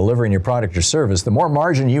systems, on delivering your product or service, the more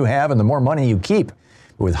margin you have and the more money you keep.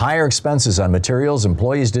 With higher expenses on materials,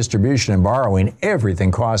 employees, distribution, and borrowing,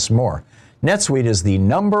 everything costs more. NetSuite is the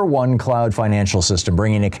 #1 cloud financial system,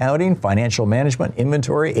 bringing accounting, financial management,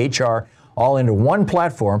 inventory, HR, all into one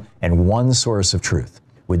platform and one source of truth.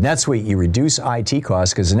 With NetSuite, you reduce IT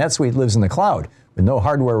costs because NetSuite lives in the cloud with no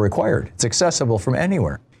hardware required. It's accessible from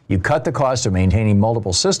anywhere. You cut the cost of maintaining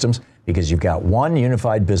multiple systems because you've got one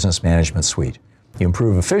unified business management suite. You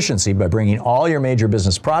improve efficiency by bringing all your major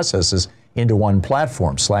business processes into one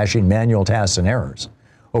platform, slashing manual tasks and errors.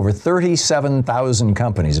 Over 37,000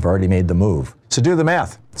 companies have already made the move. So do the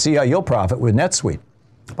math. See how you'll profit with NetSuite.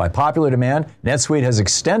 By popular demand, NetSuite has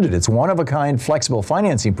extended its one-of-a-kind flexible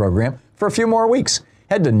financing program for a few more weeks.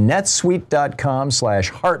 Head to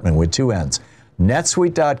netsuite.com/Hartman with 2 N's.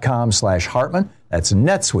 netsuite.com/Hartman. That's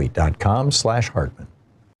netsuite.com/Hartman.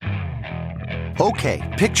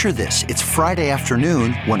 Okay, picture this. It's Friday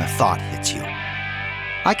afternoon when a thought hits you.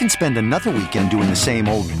 I can spend another weekend doing the same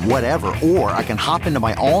old whatever, or I can hop into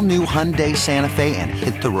my all-new Hyundai Santa Fe and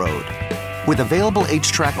hit the road. With available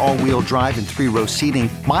H-Track all-wheel drive and 3-row seating,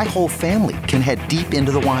 my whole family can head deep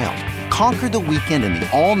into the wild. Conquer the weekend in the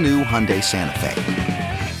all-new Hyundai Santa Fe.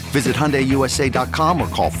 Visit HyundaiUSA.com or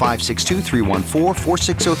call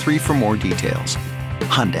 562-314-4603 for more details.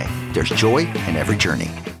 Hyundai, there's joy in every journey.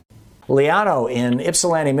 Leano in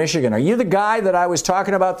Ypsilanti, Michigan. Are you the guy that I was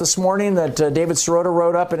talking about this morning that David Sirota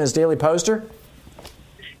wrote up in his Daily Poster?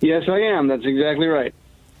 Yes, I am. That's exactly right.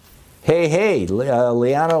 Hey,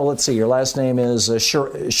 Leano, let's see, your last name is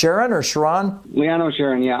Sharon or Sharon? Leano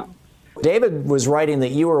Sharon, yeah. David was writing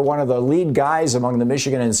that you were one of the lead guys among the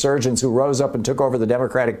Michigan insurgents who rose up and took over the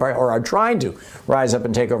Democratic Party, or are trying to rise up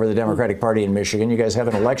and take over the Democratic Party in Michigan. You guys have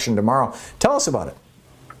an election tomorrow. Tell us about it.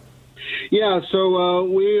 Yeah, so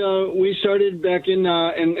we started back in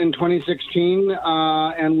 2016,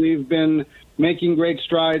 and we've been making great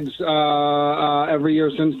strides every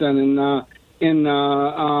year since then. In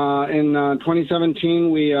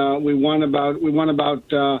 2017, we won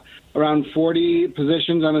about around 40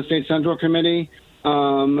 positions on the state central committee.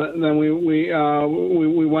 Then we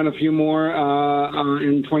won a few more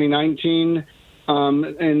in 2019.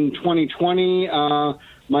 In 2020,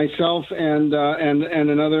 myself and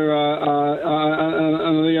another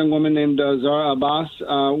young woman named Zara Abbas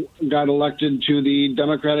got elected to the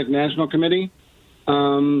Democratic National Committee.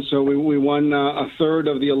 So we won a third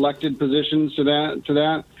of the elected positions to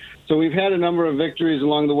that. So we've had a number of victories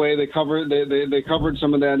along the way. They covered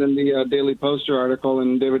some of that in the Daily Poster article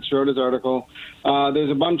and David Sirota's article. There's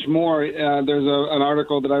a bunch more. There's an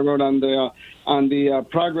article that I wrote on the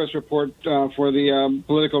progress report for the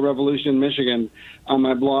political revolution in Michigan on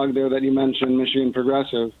my blog there that you mentioned, Michigan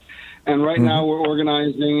Progressive. And right now we're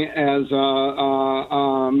organizing as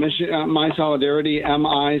My Solidarity,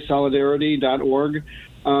 misolidarity.org,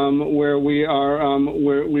 where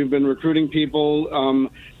we've been recruiting people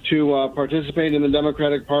to participate in the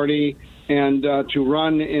Democratic Party and to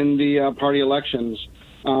run in the party elections,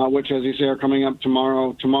 which, as you say, are coming up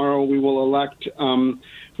tomorrow. Tomorrow we will elect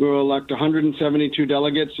 172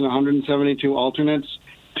 delegates and 172 alternates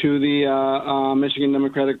to the Michigan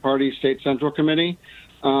Democratic Party State Central Committee.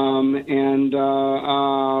 And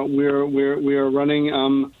we are running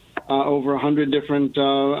over 100 different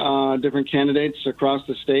candidates across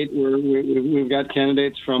the state. We've got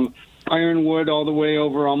candidates from Ironwood all the way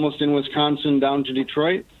over, almost in Wisconsin, down to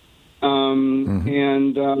Detroit.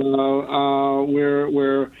 And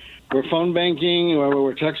we're phone banking,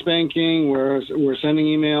 we're text banking, we're sending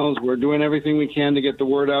emails, we're doing everything we can to get the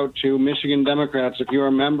word out to Michigan Democrats. If you're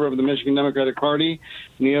a member of the Michigan Democratic Party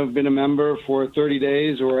and you have been a member for 30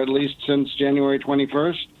 days or at least since January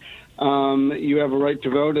 21st, you have a right to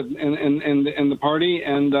vote in the party,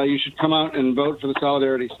 and you should come out and vote for the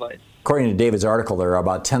Solidarity slate. According to David's article, there are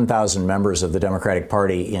about 10,000 members of the Democratic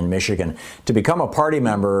Party in Michigan. To become a party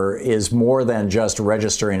member is more than just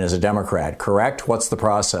registering as a Democrat, correct? What's the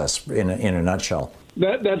process in a nutshell?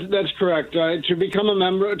 That's correct. To become a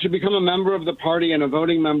member of the party and a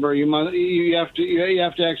voting member, you have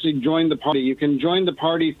to actually join the party. You can join the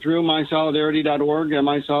party through mysolidarity.org,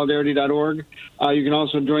 misolidarity.org. You can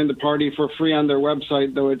also join the party for free on their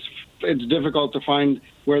website, though it's difficult to find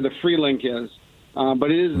where the free link is.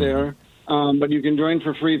 But it is there. But you can join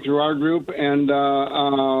for free through our group, and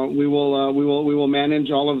we will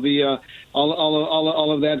manage all of the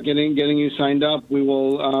all of that, getting you signed up. We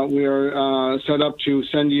are set up to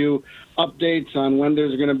send you updates on when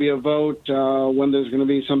there's going to be a vote, when there's going to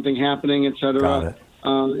be something happening, etc. Got it.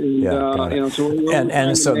 So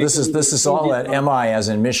this is all at MI as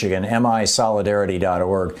in Michigan,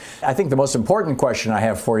 misolidarity.org. I think the most important question I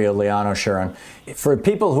have for you, Leano Sharon, for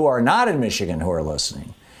people who are not in Michigan who are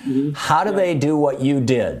listening, how do they do what you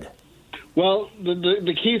did? Well,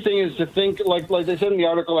 the key thing is to think, like they said in the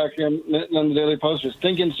article actually on the Daily Post, is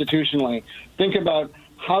think institutionally. Think about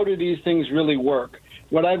how do these things really work.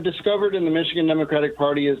 What I've discovered in the Michigan Democratic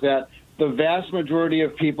Party is that the vast majority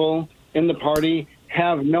of people in the party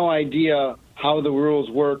have no idea how the rules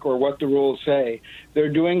work or what the rules say.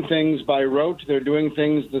 They're doing things by rote. They're doing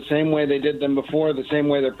things the same way they did them before, the same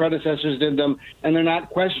way their predecessors did them, and they're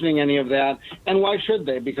not questioning any of that. And why should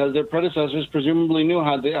they? Because their predecessors presumably knew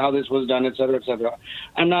how this was done, et cetera, et cetera.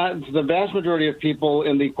 The vast majority of people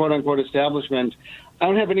in the quote-unquote establishment, I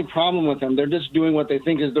don't have any problem with them. They're just doing what they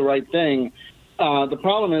think is the right thing. The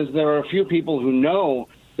problem is there are a few people who know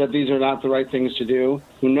that these are not the right things to do,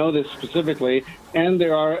 who know this specifically, and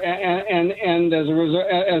there are, and as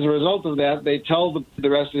a result of that, they tell the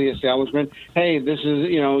rest of the establishment, hey, this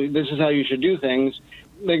is how you should do things.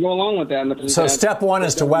 They go along with that. So step one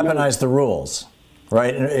is to weaponize the rules.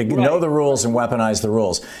 Right? Know the rules and weaponize the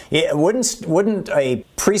rules. Wouldn't a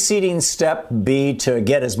preceding step be to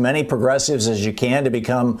get as many progressives as you can to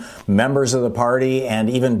become members of the party, and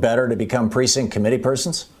even better, to become precinct committee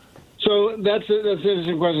persons? So that's an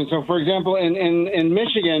interesting question. So, for example, in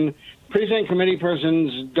Michigan, precinct committee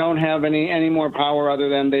persons don't have any more power other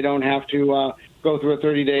than they don't have to go through a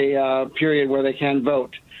 30-day period where they can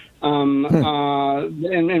vote.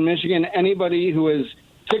 In Michigan, anybody who is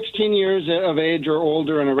 16 years of age or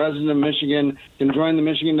older and a resident of Michigan can join the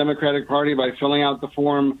Michigan Democratic Party by filling out the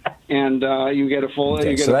form, and you get a full.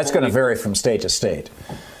 Okay, so that's going to vary from state to state,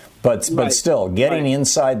 but still, getting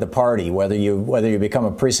inside the party, whether you become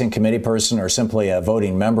a precinct committee person or simply a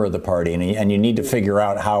voting member of the party, and you need to figure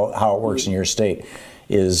out how it works in your state,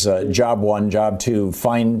 is job one. Job two: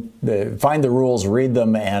 find the rules, read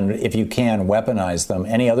them, and if you can, weaponize them.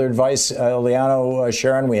 Any other advice, Liano,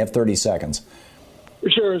 Sharon? We have 30 seconds.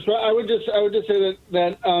 Sure. So I would just say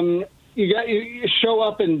that you show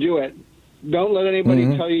up and do it. Don't let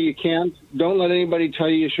anybody tell you can't. Don't let anybody tell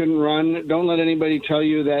you shouldn't run. Don't let anybody tell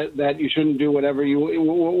you that you shouldn't do whatever's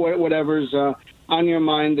on your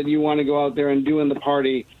mind that you want to go out there and do in the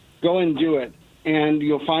party. Go and do it, and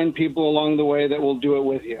you'll find people along the way that will do it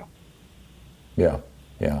with you.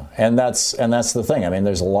 Yeah, and that's the thing. I mean,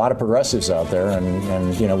 there's a lot of progressives out there,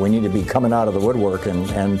 and we need to be coming out of the woodwork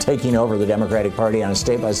and taking over the Democratic Party on a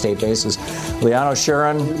state-by-state basis. Liano,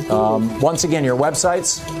 Sharon, once again, your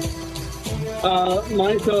websites?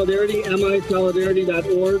 My Solidarity,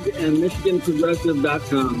 misolidarity.org, and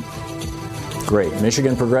michiganprogressive.com. Great.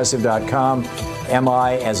 michiganprogressive.com,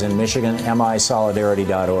 MI as in Michigan,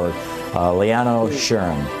 misolidarity.org. Liano,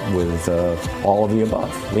 Sharon, with all of the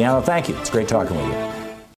above. Liano, thank you. It's great talking with you.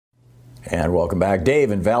 And welcome back.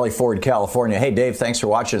 Dave in Valley Forge, California. Hey, Dave, thanks for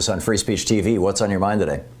watching us on Free Speech TV. What's on your mind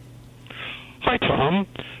today? Hi, Tom.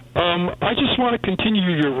 I just want to continue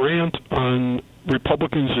your rant on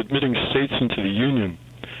Republicans admitting states into the Union.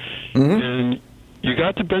 And you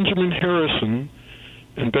got to Benjamin Harrison,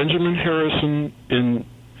 and Benjamin Harrison,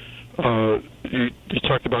 you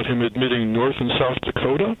talked about him admitting North and South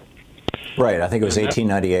Dakota. Right, I think it was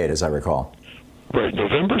 1898, as I recall. Right,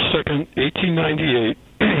 November 2nd, 1898,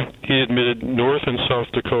 he admitted North and South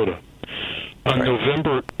Dakota. On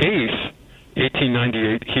November 8th,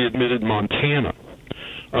 1898, he admitted Montana.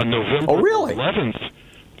 On November 11th,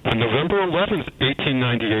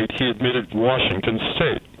 1898, he admitted Washington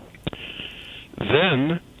State.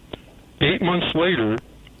 Then, 8 months later,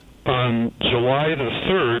 on July the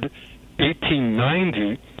 3rd,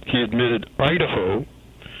 1890, he admitted Idaho.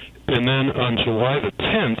 And then on July the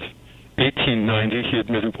 10th, 1890, he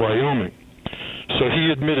admitted Wyoming. So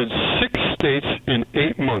he admitted 6 states in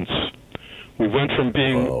 8 months. We went from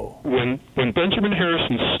being, when Benjamin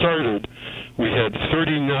Harrison started, we had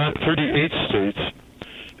 38 states,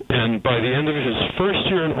 and by the end of his first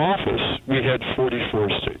year in office, we had 44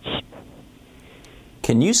 states.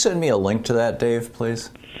 Can you send me a link to that, Dave,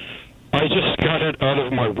 please? I just got it out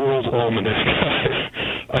of my World Almanac.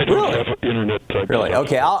 I don't have internet type. Really?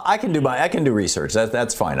 Okay, I can do research.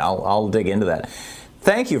 That's fine. I'll dig into that.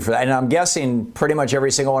 Thank you for that. And I'm guessing pretty much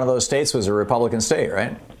every single one of those states was a Republican state,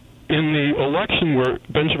 right? In the election where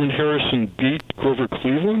Benjamin Harrison beat Grover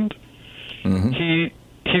Cleveland, he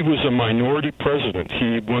was a minority president.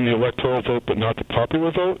 He won the electoral vote, but not the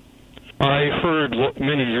popular vote. I heard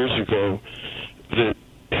many years ago that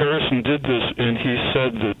Harrison did this, and he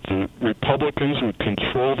said that the Republicans would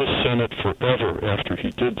control the Senate forever after he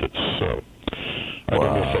did this. So I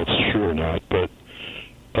don't know if that's true or not, but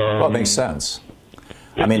well, it makes sense.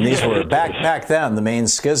 I mean, these were back then the main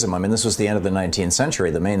schism. I mean, this was the end of the 19th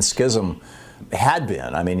century. The main schism had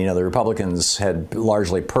been. I mean, the Republicans had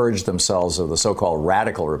largely purged themselves of the so-called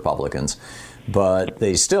radical Republicans. But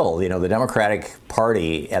they still, the Democratic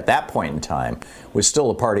Party at that point in time was still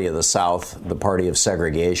the party of the South, the party of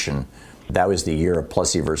segregation. That was the year of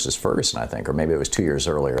Plessy versus Ferguson, I think, or maybe it was 2 years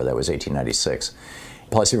earlier. That was 1896.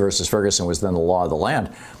 Plessy versus Ferguson was then the law of the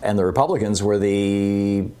land. And the Republicans were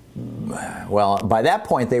by that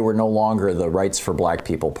point, they were no longer the Rights for Black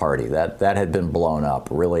People Party. That had been blown up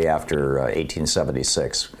really after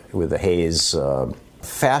 1876 with the Hayes.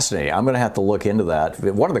 Fascinating. I'm going to have to look into that.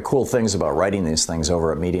 One of the cool things about writing these things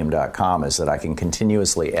over at Medium.com is that I can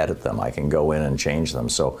continuously edit them. I can go in and change them.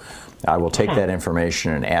 So I will take that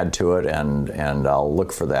information and add to it, and I'll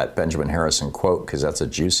look for that Benjamin Harrison quote, because that's a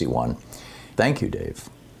juicy one. Thank you, Dave.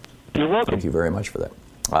 You're welcome. Thank you very much for that.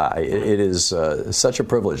 It is such a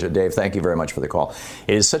privilege. Dave, thank you very much for the call.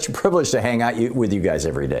 It is such a privilege to hang out with you guys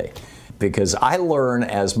every day, because I learn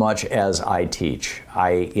as much as I teach.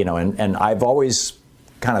 And I've always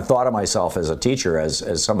kind of thought of myself as a teacher,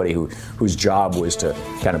 as somebody whose job was to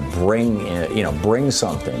kind of bring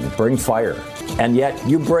something, bring fire. And yet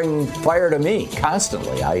you bring fire to me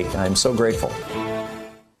constantly. I'm so grateful.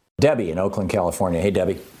 Debbie in Oakland, California. Hey,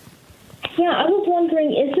 Debbie. Yeah, I was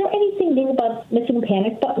wondering, is there anything new about missing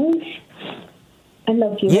panic buttons? I don't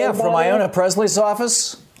know if you heard from about Iona it. Presley's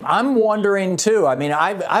office. I'm wondering, too. I mean,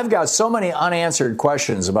 I've got so many unanswered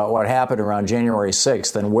questions about what happened around January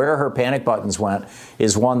 6th, and where her panic buttons went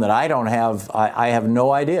is one that I don't have. I have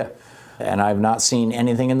no idea, and I've not seen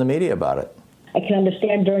anything in the media about it. I can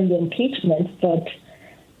understand during the impeachment, but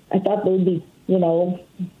I thought they would be, now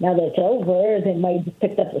that it's over, they might have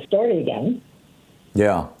picked up the story again.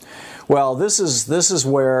 Yeah. Well, this is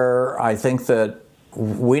where I think that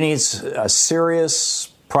we need a serious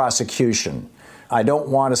prosecution. I don't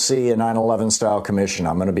want to see a 9/11 style commission.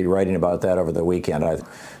 I'm going to be writing about that over the weekend.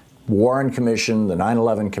 Warren Commission, the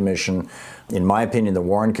 9/11 Commission. In my opinion, the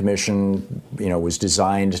Warren Commission, was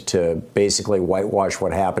designed to basically whitewash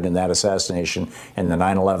what happened in that assassination, and the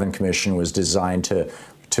 9/11 Commission was designed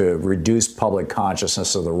to reduce public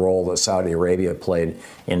consciousness of the role that Saudi Arabia played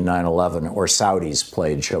in 9/11, or Saudis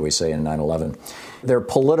played, shall we say, in 9/11. They're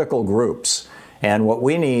political groups. And what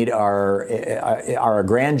we need are a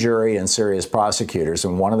grand jury and serious prosecutors.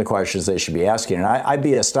 And one of the questions they should be asking, and I'd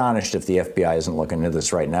be astonished if the FBI isn't looking into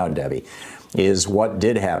this right now, Debbie, is what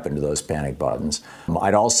did happen to those panic buttons.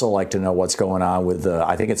 I'd also like to know what's going on with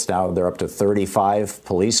I think it's now they're up to 35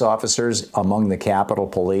 police officers among the Capitol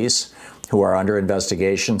Police who are under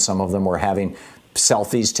investigation. Some of them were having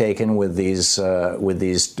selfies taken with these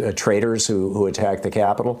traitors who attacked the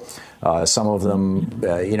Capitol. Some of them,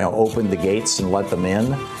 opened the gates and let them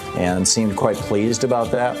in, and seemed quite pleased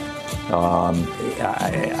about that.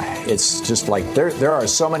 It's just like there are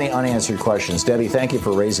so many unanswered questions. Debbie, thank you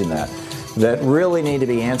for raising that really need to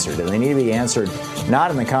be answered, and they need to be answered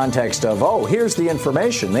not in the context of, oh, here's the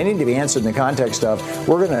information. They need to be answered in the context of,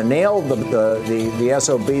 we're going to nail the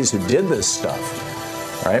SOBs who did this stuff.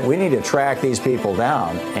 Right? We need to track these people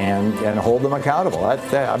down and hold them accountable.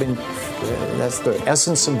 That's the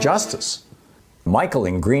essence of justice. Michael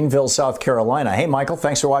in Greenville, South Carolina. Hey, Michael,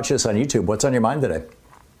 thanks for watching us on YouTube. What's on your mind today?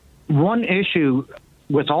 One issue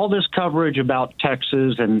with all this coverage about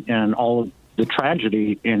Texas and all of the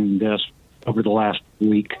tragedy in this over the last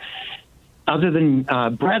week, other than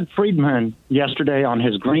Brad Friedman yesterday on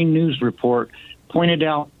his Green News Report pointed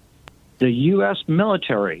out the U.S.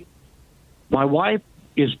 military. My wife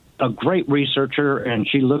is a great researcher, and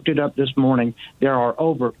she looked it up this morning. There are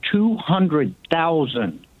over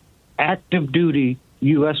 200,000 active duty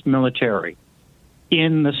U.S. military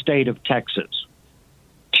in the state of Texas.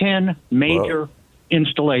 10 major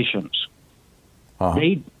installations. Uh-huh.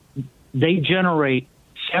 They generate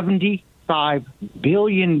 $75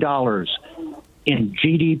 billion in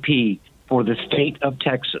GDP for the state of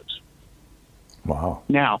Texas. Wow.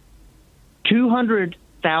 Now,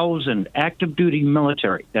 200,000 active duty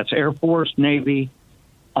military. That's Air Force, Navy,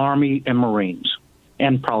 Army, and Marines,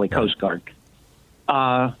 and probably Coast Guard.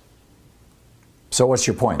 So what's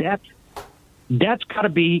your point? That's got to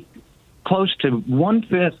be close to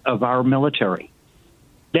 1/5 of our military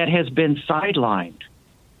that has been sidelined,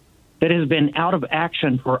 that has been out of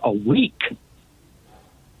action for a week.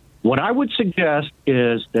 What I would suggest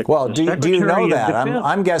is that... Well, do you know that?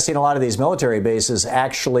 I'm guessing a lot of these military bases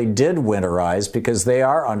actually did winterize because they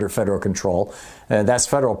are under federal control. That's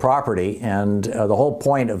federal property, and the whole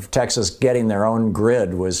point of Texas getting their own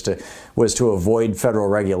grid was to avoid federal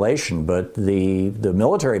regulation. But the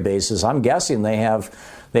military bases, I'm guessing they have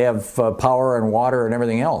power and water and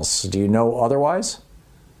everything else. Do you know otherwise?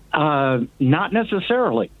 Not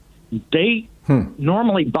necessarily. They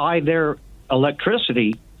normally buy their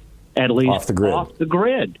electricity at least off the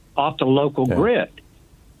local grid.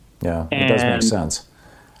 Yeah, it does make sense.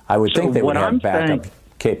 I would think they would have backup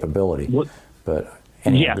capability. But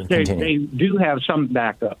anyway, they do have some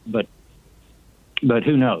backup, but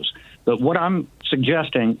who knows? But what I'm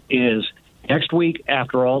suggesting is next week,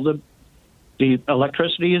 after all the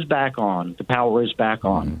electricity is back on, the power is back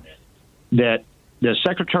on, that the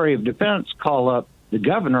Secretary of Defense call up the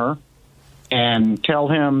governor and tell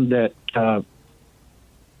him that,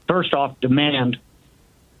 first off, demand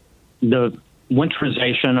the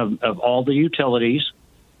winterization of all the utilities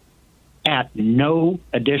at no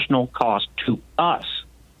additional cost to us.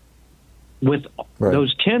 With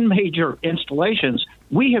those 10 major installations,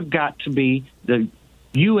 we have got to be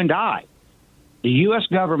you and I, the U.S.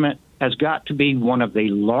 government, has got to be one of the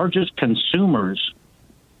largest consumers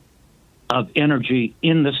of energy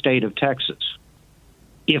in the state of Texas.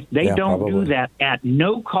 If they don't do that at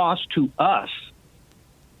no cost to us,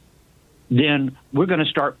 then we're going to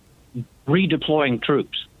start redeploying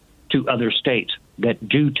troops to other states that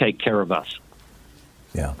do take care of us.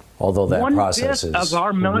 Yeah, although that process is of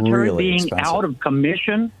our military really being expensive. out of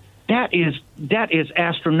commission, that is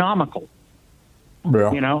astronomical.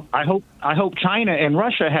 Yeah. You know, I hope China and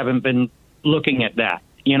Russia haven't been looking at that.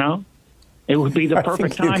 You know, it would be the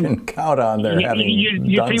perfect time. You can count on their having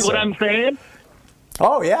you done see so. what I'm saying?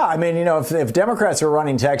 Oh yeah, I mean, you know, if Democrats were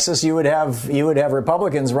running Texas, you would have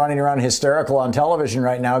Republicans running around hysterical on television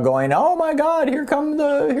right now, going, "Oh my God, here come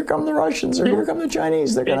the Russians or here come the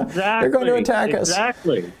Chinese. They're going to attack us."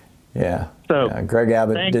 Exactly. Yeah. So Greg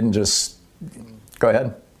Abbott didn't just go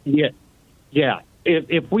ahead. Yeah.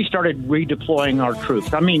 If we started redeploying our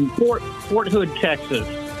troops, I mean, Fort Hood, Texas,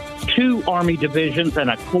 2 Army divisions and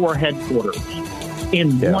a Corps headquarters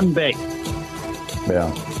in one base.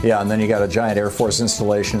 Yeah, and then you got a giant Air Force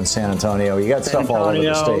installation in San Antonio. You got stuff all over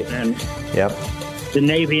the state. And yep. The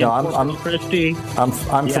Navy in Corpus Christi.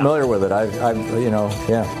 I'm familiar with it.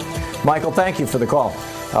 Michael, thank you for the call.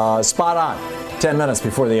 Spot on. 10 minutes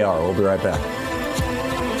before the hour. We'll be right back.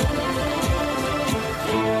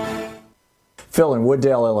 Phil in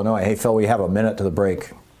Wooddale, Illinois. Hey, Phil, we have a minute to the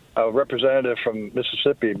break. A representative from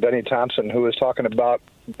Mississippi, Benny Thompson, who was talking about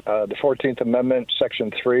the 14th Amendment,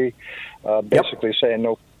 Section 3, basically saying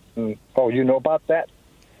no. Oh, you know about that?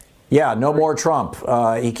 Yeah, no more Trump.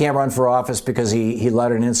 He can't run for office because he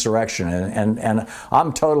led an insurrection, and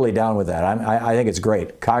I'm totally down with that. I think it's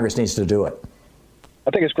great. Congress needs to do it. I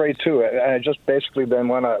think it's great, too. And I just basically then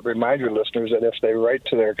want to remind your listeners that if they write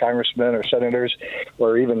to their congressmen or senators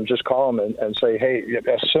or even just call them and say, hey,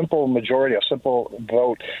 a simple majority, a simple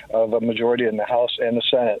vote of a majority in the House and the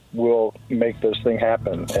Senate will make this thing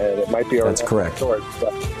happen. And it might be our That's correct.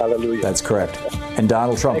 Hallelujah. That's correct. And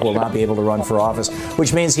Donald Trump will not be able to run for office,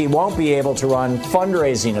 which means he won't be able to run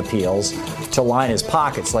fundraising appeals to line his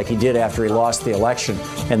pockets like he did after he lost the election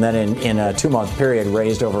and then in a 2-month period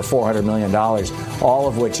raised over $400 million, all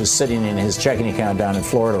of which is sitting in his checking account down in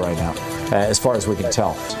Florida right now, as far as we can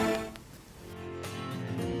tell.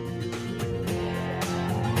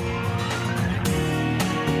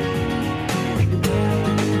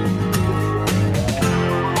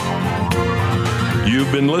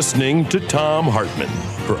 You've been listening to Thom Hartmann.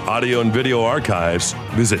 For audio and video archives,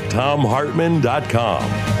 visit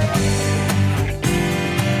thomhartmann.com.